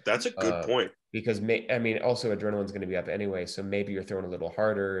 That's a good point. Because also adrenaline's going to be up anyway, so maybe you're throwing a little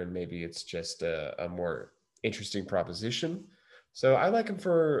harder, and maybe it's just a more interesting proposition. So I like him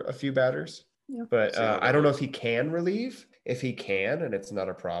for a few batters, but I don't know if he can relieve. If he can, and it's not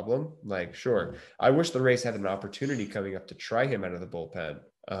a problem, like, sure. I wish the Rays had an opportunity coming up to try him out of the bullpen.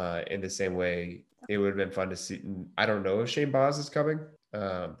 In the same way, it would have been fun to see. I don't know if Shane Baz is coming.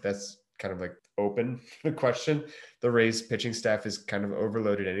 That's kind of like open question. The Rays pitching staff is kind of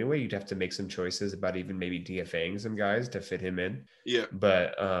overloaded anyway. You'd have to make some choices about even maybe DFAing some guys to fit him in. Yeah.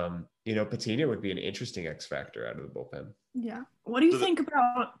 But Patino would be an interesting X factor out of the bullpen. Yeah. What do you think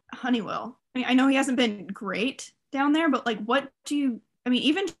about Honeywell? I mean, I know he hasn't been great down there, but like,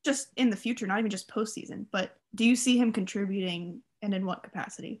 even just in the future, not even just postseason, but do you see him contributing, and in what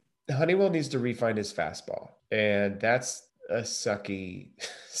capacity? Honeywell needs to refine his fastball, and that's a sucky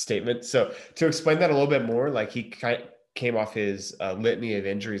statement. So to explain that a little bit more, like he came off his litany of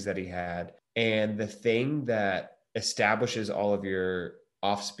injuries that he had, and the thing that establishes all of your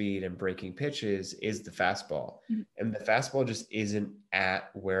off speed and breaking pitches is the fastball. Mm-hmm. And the fastball just isn't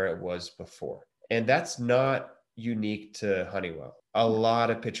at where it was before. And that's not unique to Honeywell. A lot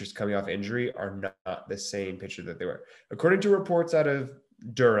of pitchers coming off injury are not the same pitcher that they were. According to reports out of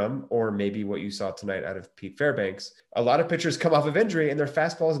Durham, or maybe what you saw tonight out of Pete Fairbanks, a lot of pitchers come off of injury and their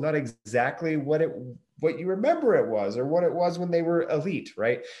fastball is not exactly what you remember it was, or what it was when they were elite,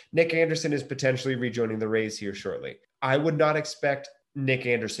 right? Nick Anderson is potentially rejoining the Rays here shortly. I would not expect Nick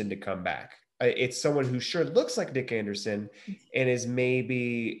Anderson to come back. It's someone who sure looks like Nick Anderson and is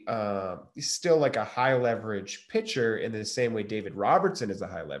maybe still like a high leverage pitcher in the same way David Robertson is a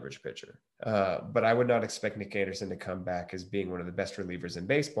high leverage pitcher. But I would not expect Nick Anderson to come back as being one of the best relievers in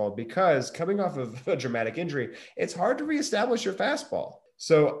baseball, because coming off of a dramatic injury, it's hard to reestablish your fastball.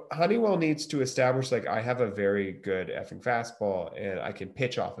 So Honeywell needs to establish, like, I have a very good effing fastball and I can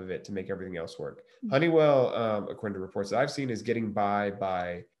pitch off of it to make everything else work. Honeywell, according to reports that I've seen, is getting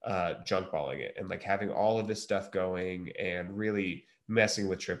by junk balling it and like having all of this stuff going and really messing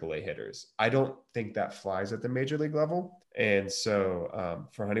with AAA hitters. I don't think that flies at the major league level. And so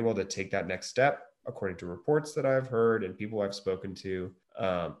for Honeywell to take that next step, according to reports that I've heard and people I've spoken to,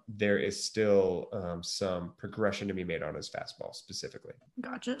 there is still some progression to be made on his fastball specifically.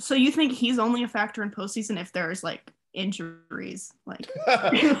 Gotcha. So you think he's only a factor in postseason if there's like injuries? Like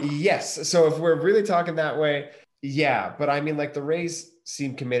yes. So if we're really talking that way, yeah. But I mean, like the Rays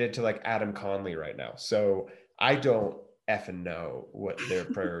seem committed to like Adam Conley right now. So I don't effing know what their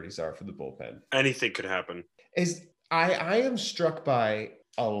priorities are for the bullpen. Anything could happen. I am struck by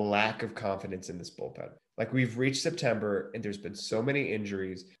a lack of confidence in this bullpen. Like we've reached September and there's been so many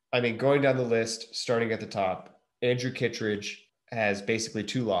injuries. I mean, going down the list, starting at the top, Andrew Kittredge has basically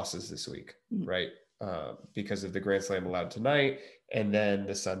 2 losses this week, right? Because of the Grand Slam allowed tonight. And then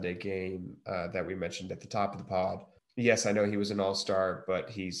the Sunday game that we mentioned at the top of the pod. Yes, I know he was an all-star, but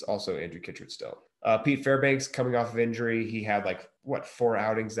he's also Andrew Kittredge still. Pete Fairbanks coming off of injury. He had 4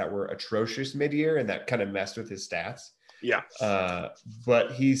 outings that were atrocious mid-year and that kind of messed with his stats. Yeah.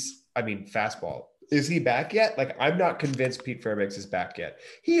 But fastball. Is he back yet? I'm not convinced Pete Fairbanks is back yet.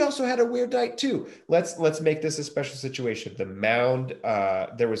 He also had a weird night too. Let's make this a special situation. The mound,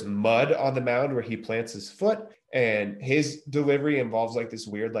 there was mud on the mound where he plants his foot, and his delivery involves this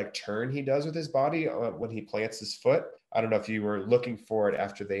weird turn he does with his body when he plants his foot. I don't know if you were looking for it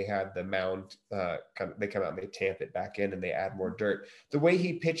after they had the mound, they come out and they tamp it back in and they add more dirt. The way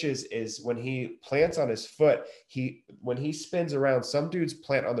he pitches is when he plants on his foot, when he spins around, some dudes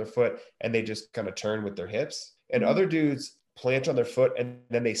plant on their foot and they just kind of turn with their hips, and other dudes plant on their foot and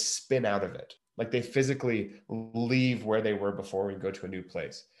then they spin out of it. They physically leave where they were before and go to a new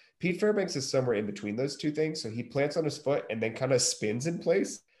place. Pete Fairbanks is somewhere in between those two things. So he plants on his foot and then kind of spins in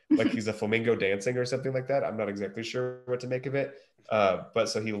place. Like he's a flamingo dancing or something like that. I'm not exactly sure what to make of it. But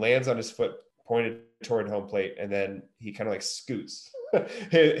so he lands on his foot pointed toward home plate, and then he kind of scoots.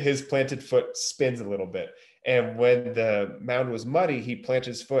 His planted foot spins a little bit. And when the mound was muddy, he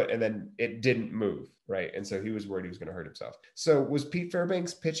planted his foot and then it didn't move, right? And so he was worried he was going to hurt himself. So was Pete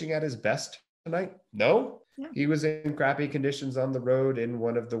Fairbanks pitching at his best tonight? No. Yeah. He was in crappy conditions on the road in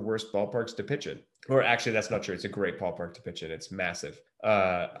one of the worst ballparks to pitch in. Or actually, that's not true. It's a great ballpark to pitch in. It's massive.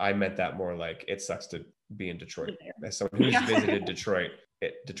 I meant that more like it sucks to be in Detroit. As someone who's visited Detroit,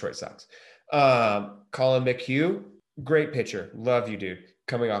 Detroit sucks. Colin McHugh, great pitcher. Love you, dude.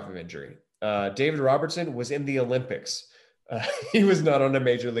 Coming off of injury. David Robertson was in the Olympics. He was not on a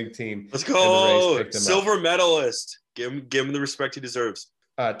major league team. Let's go. Silver medalist. Give him the respect he deserves.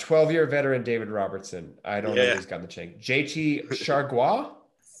 12-year veteran David Robertson. I don't know if he's gotten the chance. JT Chargois.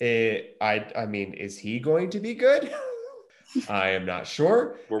 Is he going to be good? I am not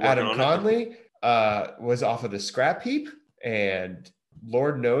sure. Adam Conley was off of the scrap heap, and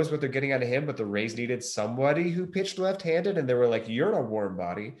Lord knows what they're getting out of him, but the Rays needed somebody who pitched left-handed, and they were like, you're a warm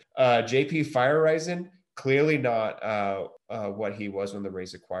body. JP Feyereisen, clearly not what he was when the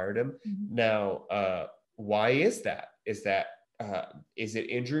Rays acquired him. Mm-hmm. Now, why is that? Is it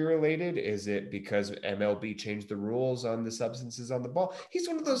injury related? Is it because MLB changed the rules on the substances on the ball? He's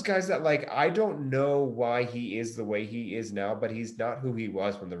one of those guys that I don't know why he is the way he is now, but he's not who he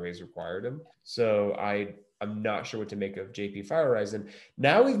was when the Rays acquired him. So I'm not sure what to make of JP Feyereisen.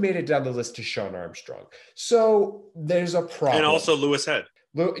 Now we've made it down the list to Sean Armstrong. So there's a problem. And also Lewis Head.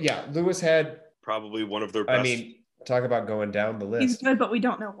 Lewis Head. Probably one of their best. Talk about going down the list. He's good, but we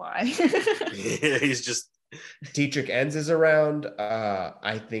don't know why. Yeah, he's just... Dietrich Enns is around.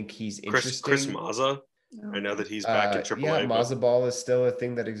 I think he's interesting. Chris Mazza. I know that he's back in AAA. Yeah, Mazza ball is still a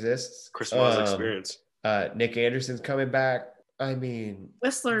thing that exists. Chris Mazza experience. Nick Anderson's coming back.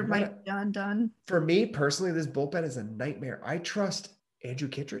 Whistler might be undone. For me personally, this bullpen is a nightmare. I trust Andrew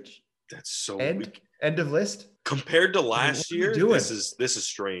Kittredge. That's so end of list. Compared to last year, this is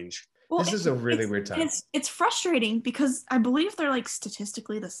strange. Well, this is a really weird time. It's frustrating because I believe they're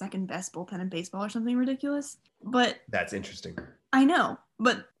statistically the second best bullpen in baseball or something ridiculous. But that's interesting. I know,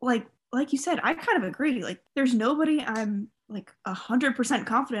 but like you said, I kind of agree. There's nobody I'm 100%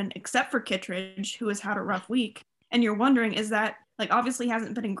 confident except for Kittredge, who has had a rough week. And you're wondering, is that obviously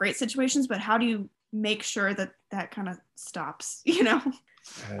hasn't been in great situations, but how do you make sure that kind of stops?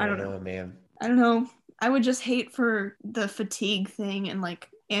 I don't know, man. I don't know. I would just hate for the fatigue thing and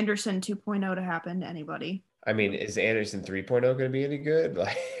Anderson 2.0 to happen to anybody. Is Anderson 3.0 going to be any good?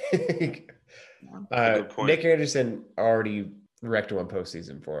 Nick Anderson already wrecked one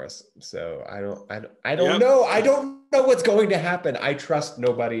postseason for us, so I don't know. I don't know what's going to happen. I trust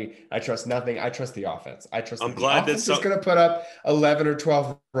nobody. I trust nothing. I trust the offense. I'm glad that is going to put up 11 or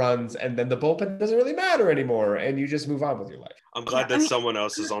 12 runs, and then the bullpen doesn't really matter anymore, and you just move on with your life. I'm glad that someone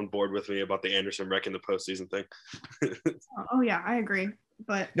else is on board with me about the Anderson wrecking the postseason thing. Oh yeah, I agree.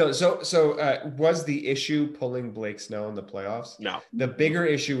 But no, so was the issue pulling Blake Snell in the playoffs? No. The bigger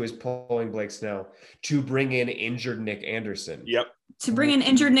issue is pulling Blake Snell to bring in injured Nick Anderson. Yep. to bring in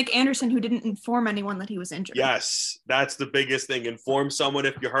injured Nick Anderson, who didn't inform anyone that he was injured. Yes, that's the biggest thing. Inform someone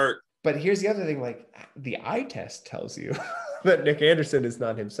if you're hurt. But here's the other thing, like the eye test tells you that Nick Anderson is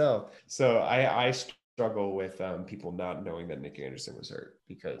not himself. So I struggle with people not knowing that Nick Anderson was hurt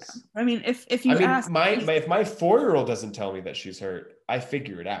because I mean, if you ask, if my 4-year-old doesn't tell me that she's hurt, I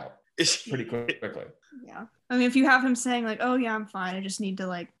figure it out pretty quickly. Yeah. I mean, if you have him saying like, oh yeah, I'm fine, I just need to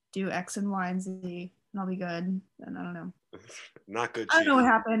like do X and Y and Z and I'll be good, then I don't know. Not good. I don't know what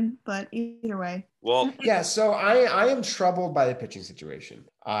happened, but either way. Well, yeah, so I am troubled by the pitching situation.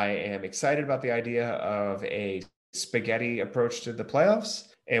 I am excited about the idea of a spaghetti approach to the playoffs,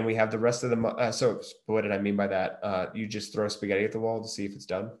 and we have the rest of the so what did I mean by that? You just throw spaghetti at the wall to see if it's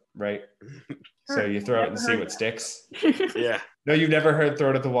done, right? So you throw it and see what sticks. Yeah. No, you've never heard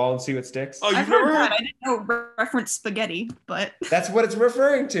throw it at the wall and see what sticks? Oh, you've I've never heard heard? that. I didn't know reference spaghetti, but That's what it's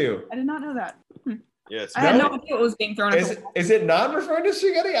referring to. I did not know that. Yeah, it's I had No. no idea what was being thrown at the wall. Is it not referring to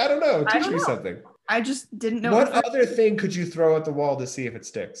spaghetti? I don't know. I Teach don't me know. something. I just didn't know. What other thing could you throw at the wall to see if it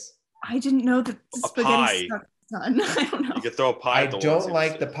sticks? I didn't know that the A spaghetti pie. stuck. Son. I don't know. You could throw a pie I at the wall. don't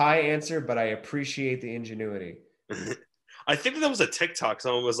like the pie answer, but I appreciate the ingenuity. I think that was a TikTok.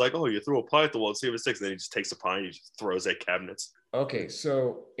 Someone was like, "Oh, you throw a pie at the wall and see if it sticks." And then he just takes a pie and he just throws at cabinets. Okay,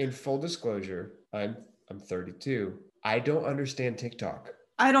 so in full disclosure, I'm 32. I don't understand TikTok.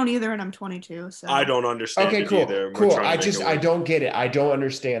 I don't either, and I'm 22. So I don't understand. Okay, it cool, either. We're cool. trying to make it I work. don't get it. I don't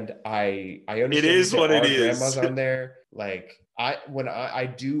understand. I understand. It is that what it our is. Grandma's on there. Like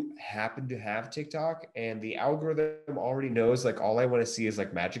I do happen to have TikTok, and the algorithm already knows like all I want to see is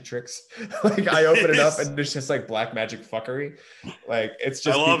like magic tricks. Like I open it up and it's just like black magic fuckery. Like it's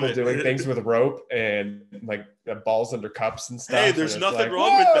just I love people it. doing things with rope and like balls under cups and stuff. Hey, there's and it's nothing like,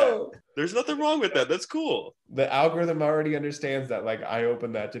 wrong with that. whoa! There's nothing wrong with that. That's cool. The algorithm already understands that. Like I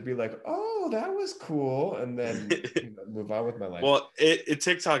open that to be like, oh, that was cool, and then move on with my life. Well, it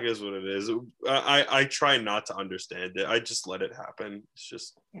TikTok is what it is. I try not to understand it. I just let it happen. It's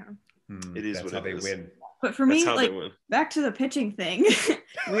just it is That's what how it they is. win. But for That's me, how like they win. back to the pitching thing.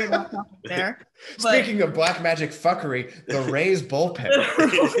 Weird off topic there. But Speaking of black magic fuckery, the Rays bullpen.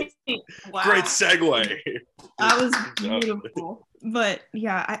 wow, Great segue. that was beautiful. But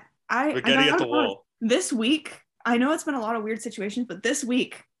yeah, I Spaghetti gotta at the be honest, wall. this week, I know it's been a lot of weird situations, but this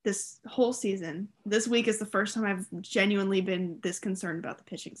week, this whole season, this week is the first time I've genuinely been this concerned about the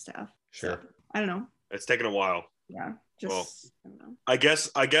pitching staff. Sure. I don't know. It's taken a while. Yeah, just Well, I don't know.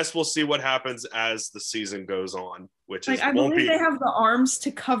 I guess we'll see what happens as the season goes on, which is Like I won't believe be. they have the arms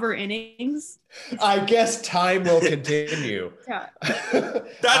to cover innings. I guess time will continue. Yeah.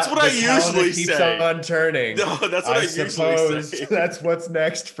 That's what I The calendar usually keeps say. on turning. No, that's what I usually suppose say. that's what's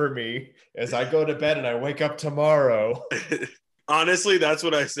next for me as I go to bed and I wake up tomorrow. Honestly, that's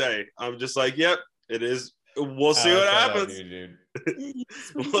what I say. I'm just like, yep, it is. We'll see what Alex, I love happens. you, dude.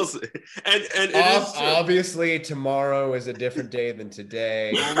 We'll see. And it is true. Obviously, tomorrow is a different day than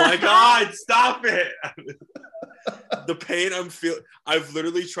today. Oh my God, stop it. The pain I'm feeling. I've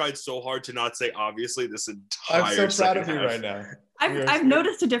literally tried so hard to not say obviously this entire I'm so proud of you second half. right now. I've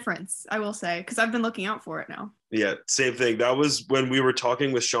noticed a difference, I will say, because I've been looking out for it now. Yeah, same thing. That was when we were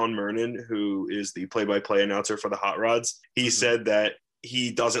talking with Sean Mernon, who is the play-by-play announcer for the Hot Rods. He said that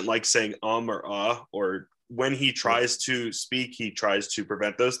he doesn't like saying or when he tries to speak, he tries to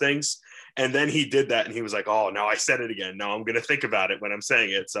prevent those things. And then he did that and he was like, oh, now I said it again. Now I'm going to think about it when I'm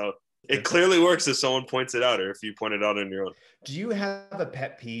saying it. So it clearly works if someone points it out or if you point it out on your own. Do you have a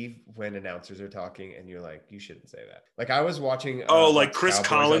pet peeve when announcers are talking and you're like, you shouldn't say that? Like I was watching. Like Chris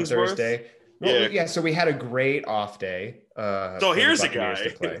Cowboys on Collinsworth? Thursday. Yeah. Well, yeah. So we had a great off day. So for the here's a Buccaneers guy.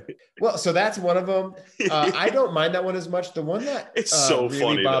 to play. Well, so that's one of them. I don't mind that one as much. The one that It's so really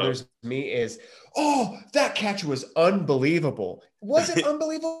funny, bothers me is, oh, that catch was unbelievable. Was it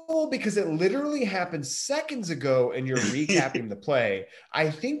unbelievable? Because it literally happened seconds ago and you're recapping the play.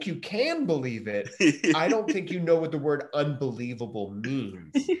 I think you can believe it. I don't think you know what the word unbelievable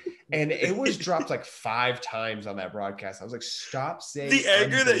means. And it was dropped like 5 times on that broadcast. I was like, stop saying The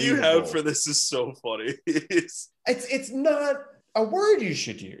anger that you have unbelievable. for this is so funny. It's not a word you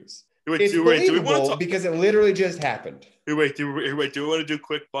should use. It's do we want to believable talk? because it literally just happened. Wait, do we want to do a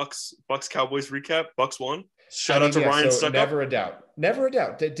quick Bucks Cowboys recap? Bucks won. Shout I out to mean, yeah, Ryan so Suckup. Never a doubt. Never a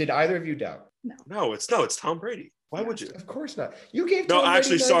doubt. Did either of you doubt? No, it's Tom Brady. Why would you? Of course not. You gave No, Tom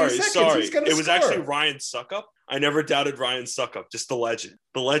actually, Brady 90 sorry. seconds. He's gonna It was score. actually Ryan Suckup. I never doubted Ryan Suckup, just the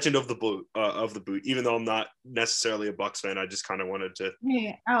legend of the boot. Even though I'm not necessarily a Bucks fan, I just kind of wanted to.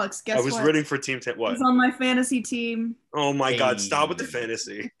 Hey, Alex, guess I was what? rooting for Team 10. What? He's on my fantasy team. Oh my God! Hey. Stop with the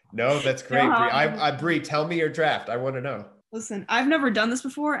fantasy. No, that's great. Yeah. Bree, tell me your draft. I want to know. Listen, I've never done this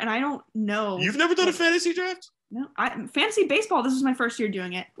before, and I don't know. You've never done a fantasy draft? No, fantasy baseball. This is my first year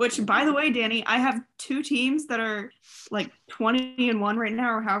doing it. Which, by the way, Danny, I have 2 teams that are like 20-1 right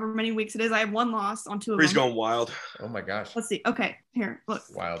now, or however many weeks it is. I have 1 loss on 2 of Bree's them. going wild. Oh my gosh. Let's see. Okay, here, look.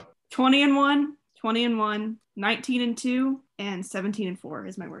 Wild. 20-1, 20-1, 19-2, and 17-4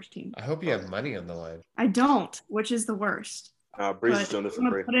 is my worst team. I hope you have money on the line. I don't, which is the worst. Bree's But is doing this I'm for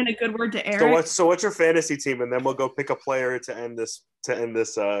gonna free. put in a good word to Eric. So what's your fantasy team, and then we'll go pick a player to end this.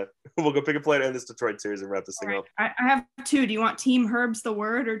 We'll go pick a player to end this Detroit series and wrap this All thing right. up. I have 2. Do you want Team Herbs the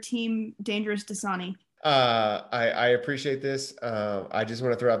word or Team Dangerous Dasani? I appreciate this. I just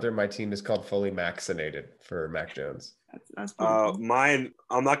want to throw out there my team is called Fully Maxinated for Mac Jones. That's pretty cool. Mine.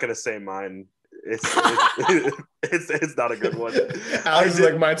 I'm not gonna say mine. It's not a good one. Alex is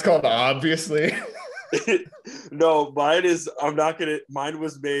like, mine's called Obviously. No, mine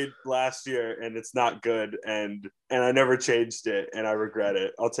was made last year and it's not good, and I never changed it and I regret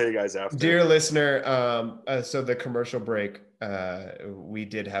it. I'll tell you guys after. Dear listener, so the commercial break, we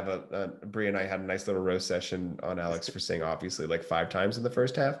did have Bree and I had a nice little roast session on Alex for saying obviously like 5 times in the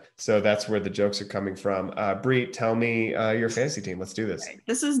first half. So that's where the jokes are coming from. Bree, tell me your fantasy team. Let's do this. Okay.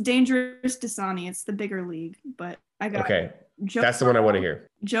 This is Dangerous Dasani. It's the bigger league, but I got Okay. That's the one I want to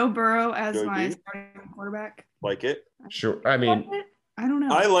hear. Joe Burrow as Joe my B? starting quarterback. Like it. Sure. I mean, I don't know.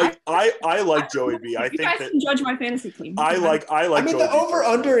 I like Joey B. I you think guys that can judge my fantasy team. I like I mean, Joey the B. over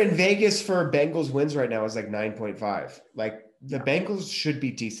under in Vegas for Bengals wins right now is like 9.5. Like the Bengals should be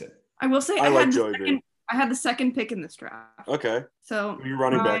decent. I will say I like Joey B. I had the second pick in this draft. Okay. So Who are your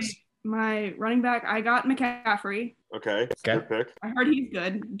running backs? My running back, I got McCaffrey. Okay. Okay. Good pick. I heard he's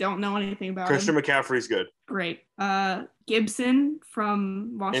good. Don't know anything about Christian him. McCaffrey's good. Great. Gibson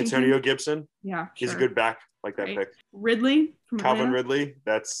from Washington. Antonio Gibson. Yeah, He's a sure. good back. Like that Great. pick. Ridley from Calvin Atlanta. Ridley.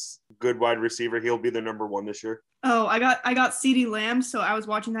 That's good wide receiver. He'll be the number 1 this year. Oh, I got CeeDee Lamb, so I was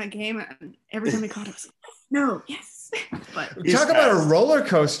watching that game, and every time he caught it, I was like, no, yes. But He's Talk about a fast. roller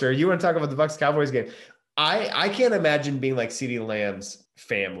coaster. You want to talk about the Bucs Cowboys game? I can't imagine being like CeeDee Lamb's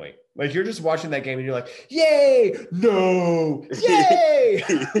family. Like you're just watching that game and you're like, yay, no, yay.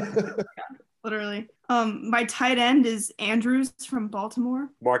 literally. My tight end is Andrews from Baltimore.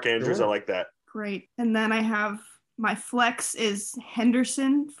 Mark Andrews. Sure. I like that. Great. And then I have my flex is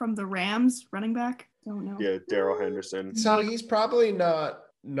Henderson from the Rams, running back. Don't know. Yeah, Daryl Henderson. So he's probably not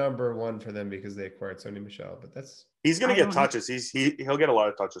number 1 for them because they acquired Sony Michel, but that's He's gonna I get don't- touches. He'll get a lot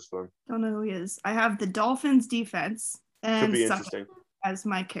of touches for him. Don't know who he is. I have the Dolphins defense Could and be Sutton interesting. as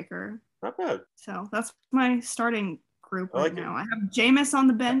my kicker. Not bad. So that's my starting group I right like it. now. I have Jameis on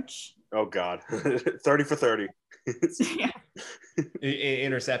the bench. Oh God, 30 for 30. Yeah.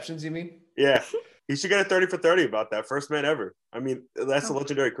 interceptions, you mean? Yeah, he should get a 30 for 30 about that. First man ever. I mean, that's a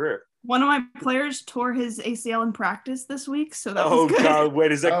legendary career. One of my players tore his ACL in practice this week, so that Oh was good. God,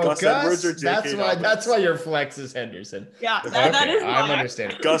 wait, is that Oh, Gus Edwards or Gus, J.K. that's why your flex is Henderson. Yeah, Okay, that is I'm why.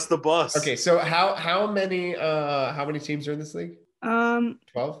 understanding. Gus the Bus. Okay, so how many teams are in this league? 12?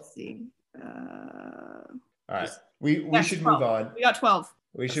 Let's see. All right. We Yes, should 12. move on. We got 12.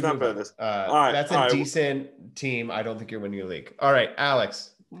 We should not move bad, on. this- right, That's all a right. decent team. I don't think you're winning a league. All right,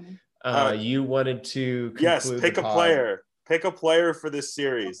 Alex. You wanted to Yes, conclude pick the a pod. player. Pick a player for this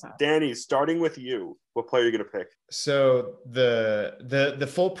series. Okay. Danny, starting with you. What player are you gonna pick? So the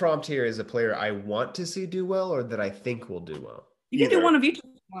full prompt here is a player I want to see do well or that I think will do well. You can Either. do one of each if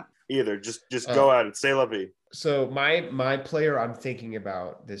you want. Either. Just go at it. Say la vie. So my player I'm thinking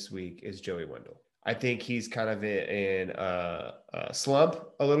about this week is Joey Wendell. I think he's kind of in a slump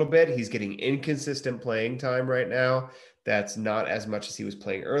a little bit. He's getting inconsistent playing time right now. That's not as much as he was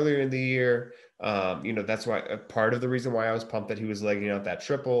playing earlier in the year. That's why part of the reason why I was pumped that he was legging out that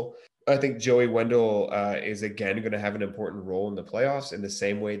triple. I think Joey Wendell is again going to have an important role in the playoffs in the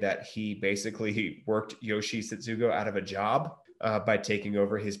same way that he basically worked Yoshi Satsugo out of a job by taking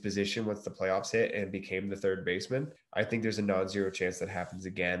over his position once the playoffs hit and became the third baseman. I think there's a non-zero chance that happens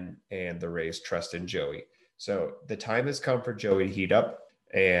again, and the Rays trust in Joey. So the time has come for Joey to heat up,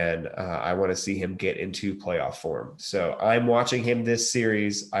 and I want to see him get into playoff form. So I'm watching him this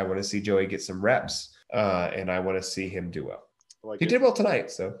series. I want to see Joey get some reps, and I want to see him do well. I like He it. did well tonight,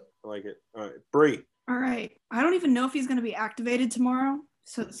 so. I like it. All right, Bree. All right. I don't even know if he's going to be activated tomorrow,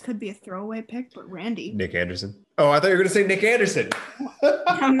 so this could be a throwaway pick, but Randy. Nick Anderson. Oh, I thought you were going to say Nick Anderson.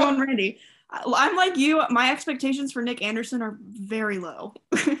 I'm going Randy. I'm like you. My expectations for Nick Anderson are very low.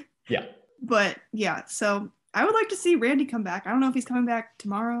 Yeah. But yeah, so I would like to see Randy come back. I don't know if he's coming back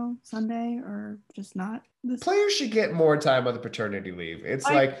tomorrow, Sunday, or just not. Players should get more time on the paternity leave. It's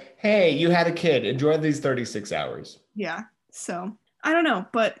like, hey, you had a kid. Enjoy these 36 hours. Yeah. So I don't know,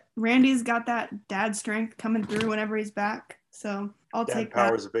 but Randy's got that dad strength coming through whenever he's back. So I'll Dad take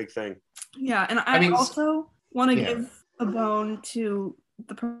power that. is a big thing. Yeah, and I mean, also want to Yeah. give a bone to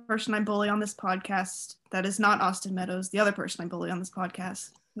the person I bully on this podcast that is not Austin Meadows, the other person I bully on this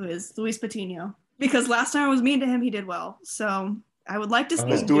podcast, who is Luis Patino. Because last time I was mean to him, he did well. So I would like to see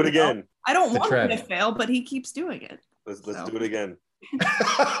Let's him do it well. again. I don't It's a want him to trend. fail, but he keeps doing it. Let's So. do it again.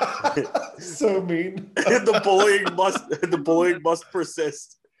 So mean. the bullying must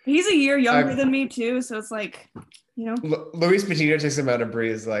persist. He's a year younger I'm- than me too, so it's like, Luis Patino takes him out of Bree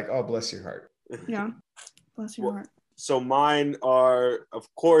is like, oh, bless your heart. bless your Well, heart. So mine are, of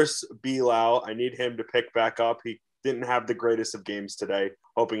course, Bilal. I need him to pick back up. He didn't have the greatest of games today.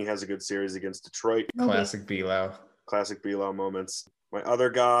 Hoping he has a good series against Detroit. Classic Bilal. Classic Bilal moments. My other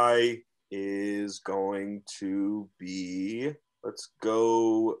guy is going to be, let's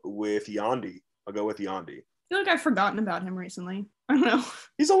go with Yandy. I'll go with Yandy. I feel like I've forgotten about him recently. I don't know.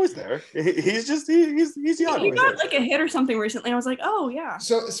 He's always there. He's Yandy. He got like a hit or something recently. I was like, oh yeah.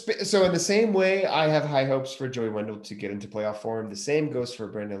 So in the same way, I have high hopes for Joey Wendell to get into playoff form. The same goes for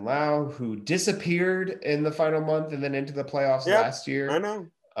Brandon Lau, who disappeared in the final month and then into the playoffs last year. I know.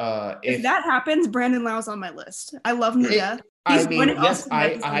 If that happens, Brandon Lau's on my list. I love him to death. I mean, winning yes, Austin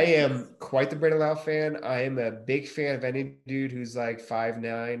Meadows. I am quite the Brandon Lau fan. I am a big fan of any dude who's like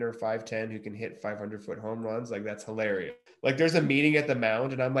 5'9" or 5'10" who can hit 500-foot home runs. Like, that's hilarious. Like, there's a meeting at the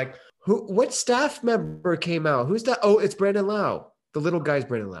mound, and I'm like, what staff member came out? Who's that? Oh, it's Brandon Lau. The little guy's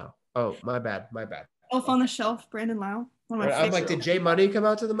Brandon Lau. Oh, my bad. Elf on the Shelf, Brandon Lau. One of my I'm like, favorite. did Jay Money come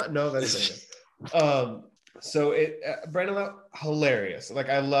out to the mound? No, that's Brandon. So Brandon Lau, hilarious. Like,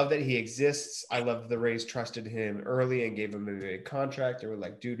 I love that he exists. I love the Rays trusted him early and gave him a big contract. They were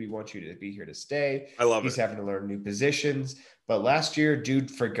like, dude, we want you to be here to stay. I love He's it. having to learn new positions. But last year, dude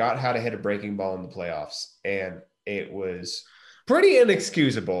forgot how to hit a breaking ball in the playoffs. And it was pretty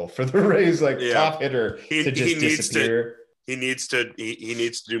inexcusable for the Rays, top hitter to just disappear. He needs to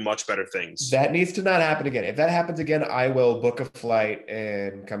do much better things. That needs to not happen again. If that happens again, I will book a flight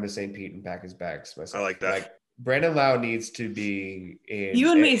and come to St. Pete and pack his bags myself. I like that. Like, Brandon Lau needs to be in.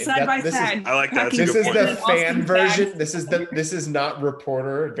 You and me side by side. I like that. That's a This good is point. the fan version. This is not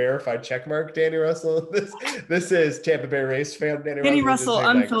reporter verified checkmark Danny Russell. This is Tampa Bay Rays fan Danny Russell, Just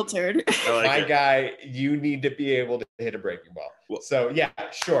saying, like, unfiltered. I like my it. guy, you need to be able to hit a breaking ball. Well- So yeah,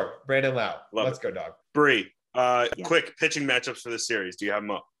 sure, Brandon Lau. Love Let's go, dog. Bree, quick pitching matchups for this series. Do you have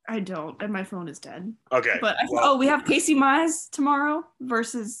them up? I don't, and my phone is dead. Okay. But well- we have Casey Mize tomorrow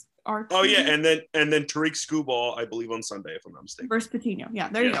versus our. Oh yeah, and then Tariq Skubal, I believe, on Sunday, if I'm not mistaken. versus Patino. Yeah,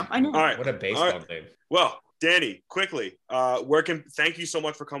 there you go. I know. All right. What a baseball All right. name. Well, Danny, quickly, thank you so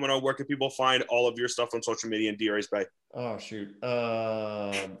much for coming on. Where can people find all of your stuff on social media and D-Rays Bay? Oh shoot.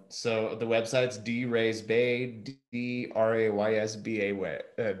 So the website's draysbay, DRAYSBA way.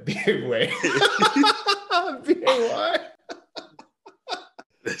 BAY. BAY.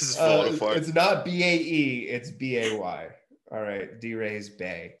 This is falling apart. It's not BAE, it's BAY. All right, D-Rays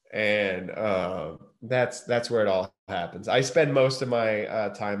Bay. And that's where it all happens. I spend most of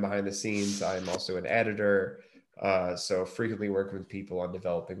my time behind the scenes. I'm also an editor, so frequently working with people on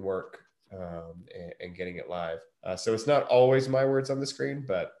developing work and getting it live. So it's not always my words on the screen,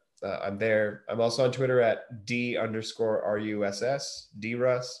 but I'm there. I'm also on Twitter at D_RUSS,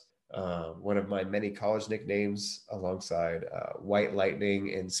 D-Russ. One of my many college nicknames alongside White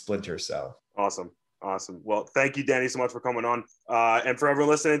Lightning and Splinter Cell. Awesome. Well, thank you, Danny, so much for coming on. And for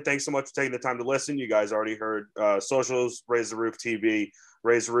everyone listening, thanks so much for taking the time to listen. You guys already heard socials, Raise the Roof TV,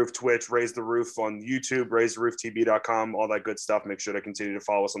 Raise the Roof Twitch, Raise the Roof on YouTube, raisetherooftv.com, all that good stuff. Make sure to continue to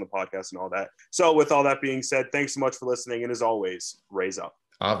follow us on the podcast and all that. So with all that being said, thanks so much for listening. And as always, raise up.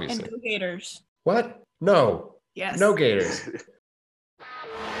 Obviously. And go Gators. What? No. Yes. No Gators.